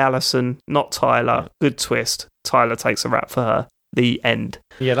by Alison, not Tyler. Good twist. Tyler takes a rap for her. The end.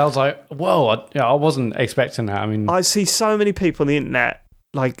 Yeah, that was like, whoa, I wasn't expecting that. I mean, I see so many people on the internet,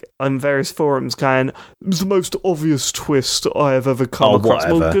 like on various forums, going, "It was the most obvious twist I have ever come across."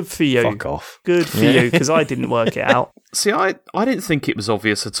 Whatever. Well, good for you. Fuck off. Good for you, because I didn't work it out. See, I didn't think it was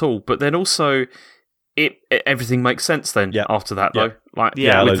obvious at all, but then also everything makes sense then after that, though. Like,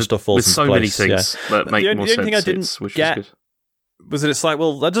 loads of stuff falls with so into many place, things that make more sense. The only thing I didn't get was that it's like,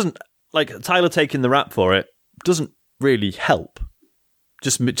 well, that doesn't, like, Tyler taking the rap for it doesn't really help.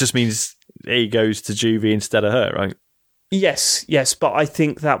 Just means he goes to juvie instead of her, right? Yes, but I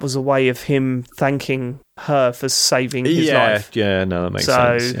think that was a way of him thanking her for saving his life. Yeah, no, that makes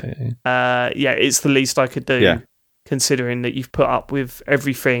sense. It's the least I could do, considering that you've put up with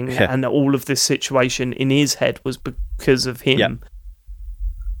everything and all of this situation in his head was because of him. Yeah.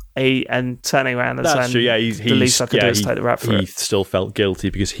 And turning around and saying, the least I could do is take the rap for it. He still felt guilty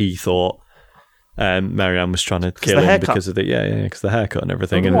because he thought Marianne was trying to kill him because of because of the haircut and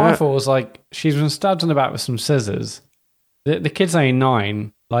everything. What I thought was like, she's been stabbed in the back with some scissors. The kid's only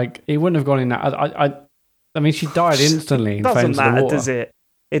 9. Like, he wouldn't have gone in that. I mean, she died instantly. It doesn't matter, does it?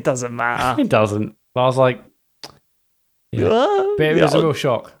 It doesn't matter. It doesn't. But I was like, but it was a real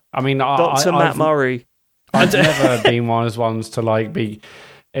shock. I mean, Dr. Matt Murray. I've never been one of those ones to like be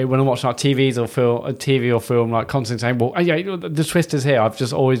when I'm watching like TV or film, like constantly saying, "Well, the twist is here." I've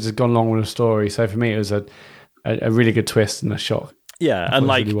just always just gone along with the story. So for me, it was a really good twist and a shock. Yeah, and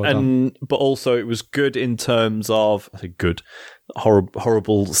like, really but also it was good in terms of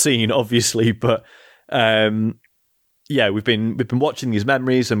horrible scene, obviously, but we've been watching these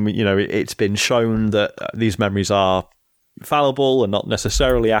memories, and it's been shown that these memories are fallible and not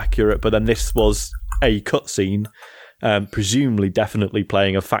necessarily accurate. But then this was a cutscene, presumably, definitely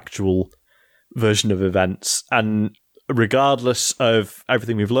playing a factual version of events, and regardless of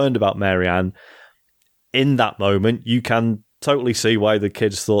everything we've learned about Marianne, in that moment, you can totally see why the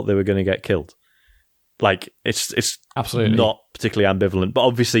kids thought they were going to get killed. Like, it's absolutely not particularly ambivalent, but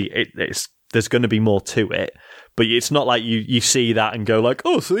obviously there's going to be more to it. But it's not like you see that and go like,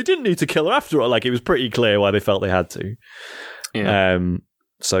 oh, so they didn't need to kill her after all. Like, it was pretty clear why they felt they had to. Yeah.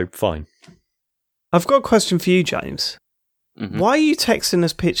 So fine. I've got a question for you, James. Mm-hmm. Why are you texting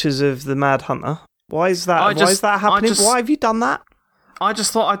us pictures of the Mad Hunter? Why is that happening? Why have you done that? I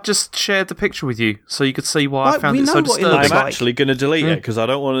just thought I'd just share the picture with you so you could see why I found it so disturbing. I'm actually going to delete it because I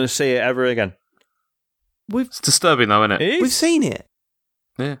don't want to see it ever again. It's disturbing though, isn't it? We've seen it.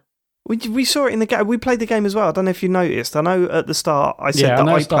 Yeah. We saw it in the game. We played the game as well. I don't know if you noticed. I know at the start I said that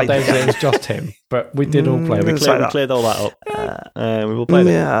I played it. It was just him, but we did all play. We cleared all that up. We will play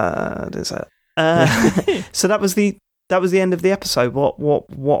it. Yeah, I didn't say that. So that was the end of the episode.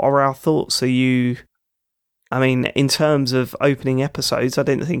 What are our thoughts? I mean, in terms of opening episodes, I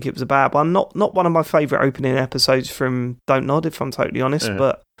didn't think it was a bad one. Not one of my favourite opening episodes from Don't Nod, if I'm totally honest,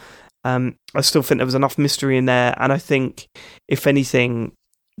 but I still think there was enough mystery in there, and I think, if anything,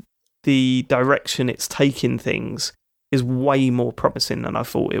 the direction it's taking things is way more promising than I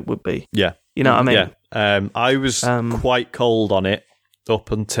thought it would be. Yeah. You know what I mean? Yeah. I was quite cold on it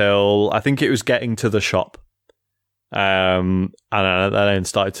up until I think it was getting to the shop. And then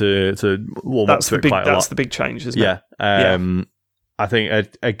started to warm up to it quite a lot. That's the big change, isn't it? Yeah. I think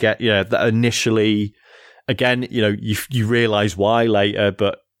that initially, again, you realise why later,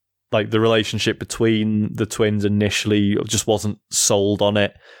 but like the relationship between the twins initially just wasn't sold on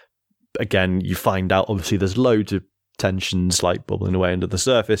it. Again, you find out obviously there's loads of tensions like bubbling away under the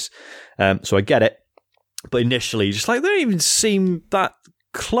surface. So I get it, but initially, just like they don't even seem that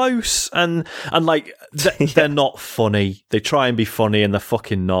close, and like they're not funny. They try and be funny and they're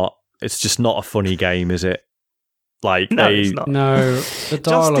fucking not. It's just not a funny game, is it? Like no, it's not. No, the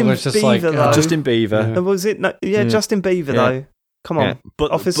dialogue was just Beaver, like Justin Bieber. Yeah. Was it? No, Justin Bieber though. Come on,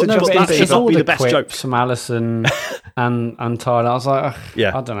 but Officer Justin Bieber. It's all the best jokes from Alison and Tyler. I was like,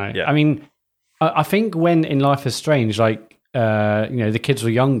 I don't know. Yeah. I mean, I think when in Life is Strange, like the kids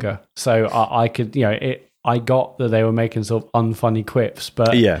were younger, so I could, I got that they were making sort of unfunny quips,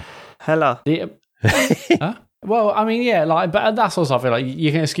 but Hella. Huh? Well, I mean, but that's also, I feel like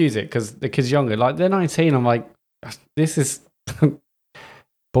you can excuse it because the kid's younger. Like, they're 19. I'm like, this is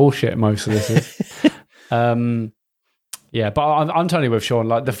bullshit. Most of this is. But I'm totally with Sean.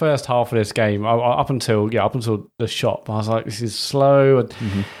 Like, the first half of this game, up until the shop, I was like, this is slow. And,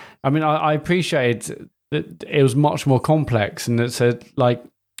 I mean, I appreciated that it was much more complex, and it said like,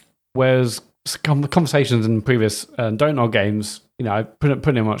 whereas conversations in previous Don't Know games,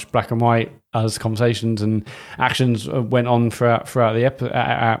 pretty much black and white as conversations, and actions went on throughout the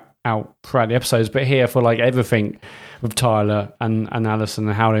episodes. But here, for like everything with Tyler and Alison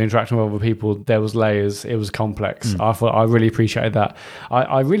and how they interact with other people, there was layers. It was complex. I thought I really appreciated that.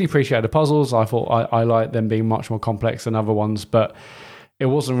 I really appreciated the puzzles. I thought I liked them being much more complex than other ones, but it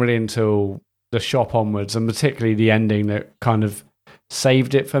wasn't really until the shop onwards, and particularly the ending, that kind of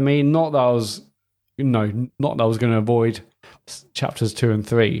saved it for me. Not that I was going to avoid chapters 2 and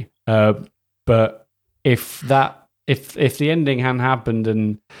 3, but if the ending hadn't happened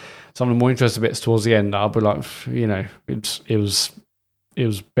and some of the more interesting bits towards the end, I'll be like, it was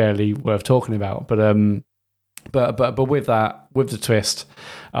barely worth talking about. But But with that, with the twist,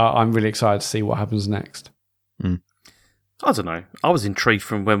 I'm really excited to see what happens next. I don't know. I was intrigued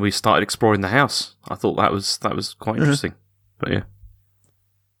from when we started exploring the house. I thought that was quite interesting. But yeah.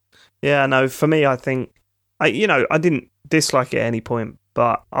 Yeah, no, for me, I think, I didn't dislike it at any point,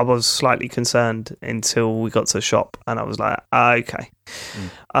 but I was slightly concerned until we got to the shop, and I was like, okay,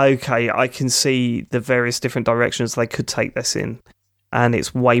 I can see the various different directions they could take this in, and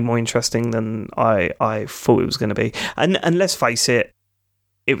it's way more interesting than I thought it was going to be. And let's face it,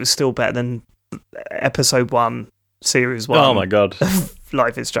 it was still better than episode 1, series 1. Oh my god.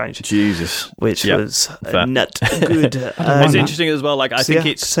 Life is Strange. Jesus. Which was not good. It's interesting as well. Like, I think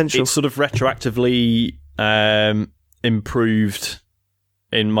it's sort of retroactively improved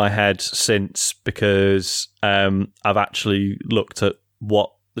in my head since, because I've actually looked at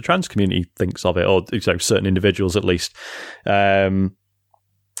what the trans community thinks of it, or certain individuals at least. Because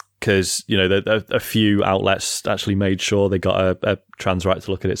a few outlets actually made sure they got a trans right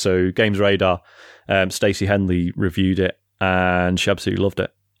to look at it. So Games Radar, Stacey Henley reviewed it, and she absolutely loved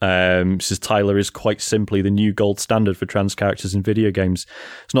it. She says Tyler is quite simply the new gold standard for trans characters in video games.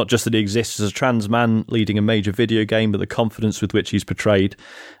 It's not just that he exists as a trans man leading a major video game, but the confidence with which he's portrayed.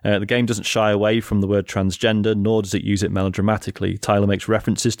 The game doesn't shy away from the word transgender, nor does it use it melodramatically. Tyler makes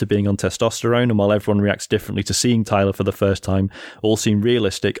references to being on testosterone, and while everyone reacts differently to seeing Tyler for the first time, all seem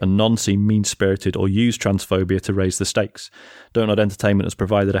realistic and none seem mean-spirited or use transphobia to raise the stakes. Don't Nod Entertainment has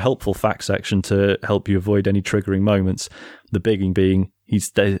provided a helpful fact section to help you avoid any triggering moments. The biggie being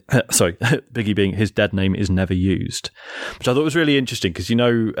Biggie being his dead name is never used, which I thought was really interesting because,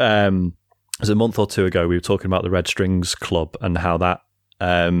 as a month or two ago, we were talking about the Red Strings Club and how that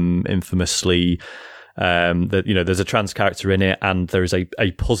infamously, there's a trans character in it, and there is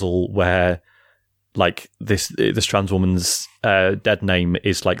a puzzle where, like, this trans woman's dead name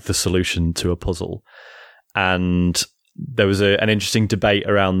is like the solution to a puzzle, and there was an interesting debate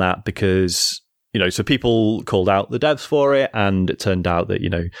around that because, so people called out the devs for it, and it turned out that,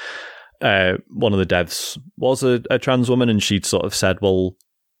 one of the devs was a trans woman, and she'd sort of said, well,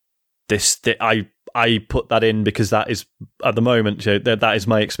 I put that in because that is, at the moment, that is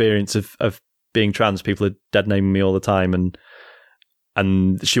my experience of being trans. People are dead naming me all the time,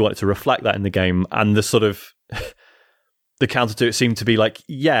 and she wanted to reflect that in the game. And the sort of, the counter to it seemed to be like,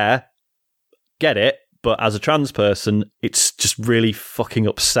 yeah, get it. But as a trans person, it's just really fucking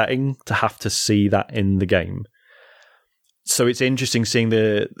upsetting to have to see that in the game. So it's interesting seeing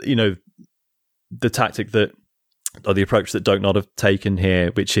the tactic that, or the approach that Don't Nod have taken here,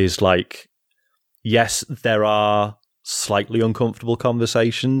 which is like, yes, there are slightly uncomfortable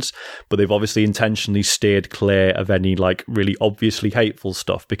conversations, but they've obviously intentionally steered clear of any like really obviously hateful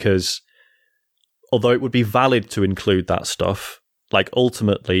stuff, because although it would be valid to include that stuff, like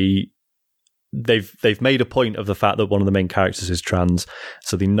ultimately, they've made a point of the fact that one of the main characters is trans,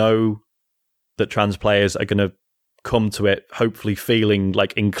 so they know that trans players are going to come to it hopefully feeling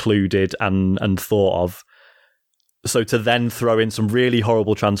like included and thought of. So to then throw in some really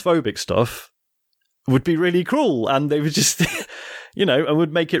horrible transphobic stuff would be really cruel, and they would just, and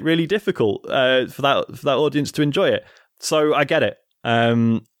would make it really difficult for that audience to enjoy it. So I get it,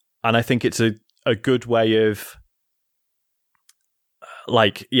 and I think it's a good way of,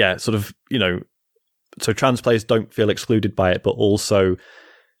 like, yeah, sort of, so trans players don't feel excluded by it, but also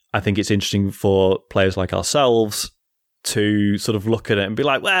I think it's interesting for players like ourselves to sort of look at it and be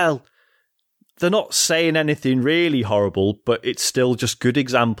like, well, they're not saying anything really horrible, but it's still just good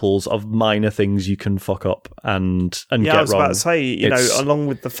examples of minor things you can fuck up and get wrong. Yeah, I was about to say, along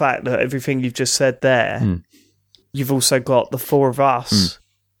with the fact that everything you've just said there, you've also got the four of us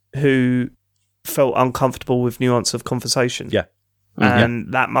who felt uncomfortable with nuance of conversation. Yeah.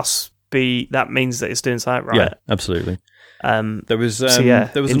 And that means that it's doing something right. Yeah, absolutely. There was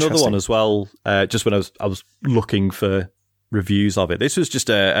another one as well. Just when I was looking for reviews of it, this was just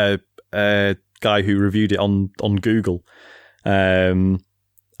a guy who reviewed it on Google, and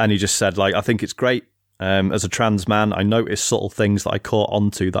he just said, like, I think it's great. As a trans man, I noticed subtle things that I caught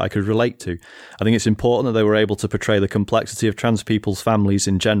onto that I could relate to. I think it's important that they were able to portray the complexity of trans people's families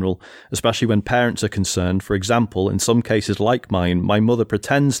in general, especially when parents are concerned. For example, in some cases like mine, my mother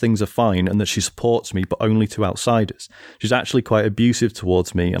pretends things are fine and that she supports me, but only to outsiders. She's actually quite abusive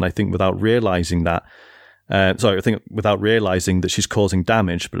towards me, and I think without realising that, without realising that she's causing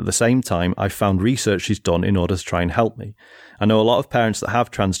damage, but at the same time, I've found research she's done in order to try and help me. I know a lot of parents that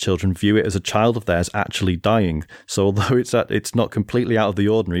have trans children view it as a child of theirs actually dying, so although it's not completely out of the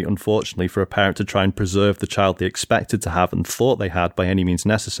ordinary, unfortunately, for a parent to try and preserve the child they expected to have and thought they had by any means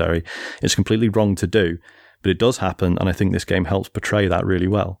necessary, it's completely wrong to do. But it does happen, and I think this game helps portray that really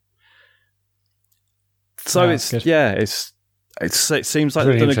well. So it seems like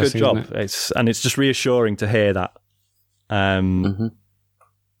really they've done a good job. It's just reassuring to hear that, from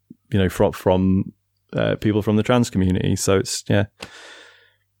people from the trans community. So it's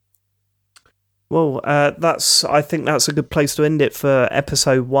Well, I think that's a good place to end it for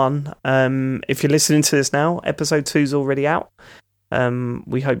episode 1. If you're listening to this now, episode 2 is already out.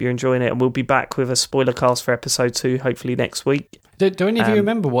 We hope you're enjoying it, and we'll be back with a spoiler cast for episode 2, hopefully next week. Do any of you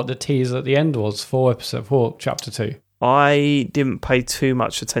remember what the tease at the end was for chapter 2? I didn't pay too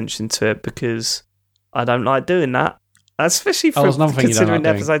much attention to it because I don't like doing that, especially considering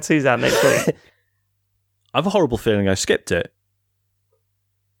episode 2's out next week. I have a horrible feeling I skipped it.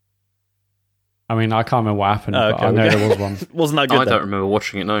 I mean, I can't remember what happened, but I know there was one. Wasn't that good? I don't remember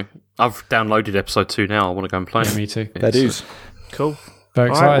watching it, no. I've downloaded episode 2 now. I want to go and play it. Me too. That is. Cool. Very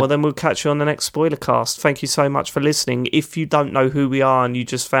excited. All right, well, then we'll catch you on the next spoiler cast. Thank you so much for listening. If you don't know who we are and you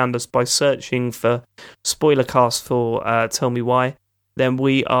just found us by searching for Spoilercast for Tell Me Why, then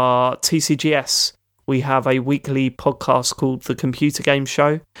we are TCGS. We have a weekly podcast called The Computer Game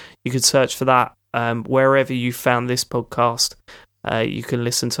Show. You could search for that wherever you found this podcast. You can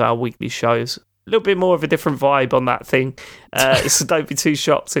listen to our weekly shows. A little bit more of a different vibe on that thing, so don't be too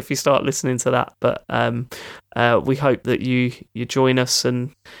shocked if you start listening to that. But we hope that you join us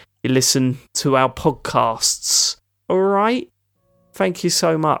and you listen to our podcasts. All right, thank you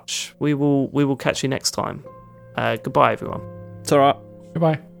so much. We will catch you next time. Goodbye, everyone. It's all right.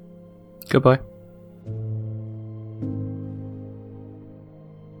 Goodbye. Goodbye.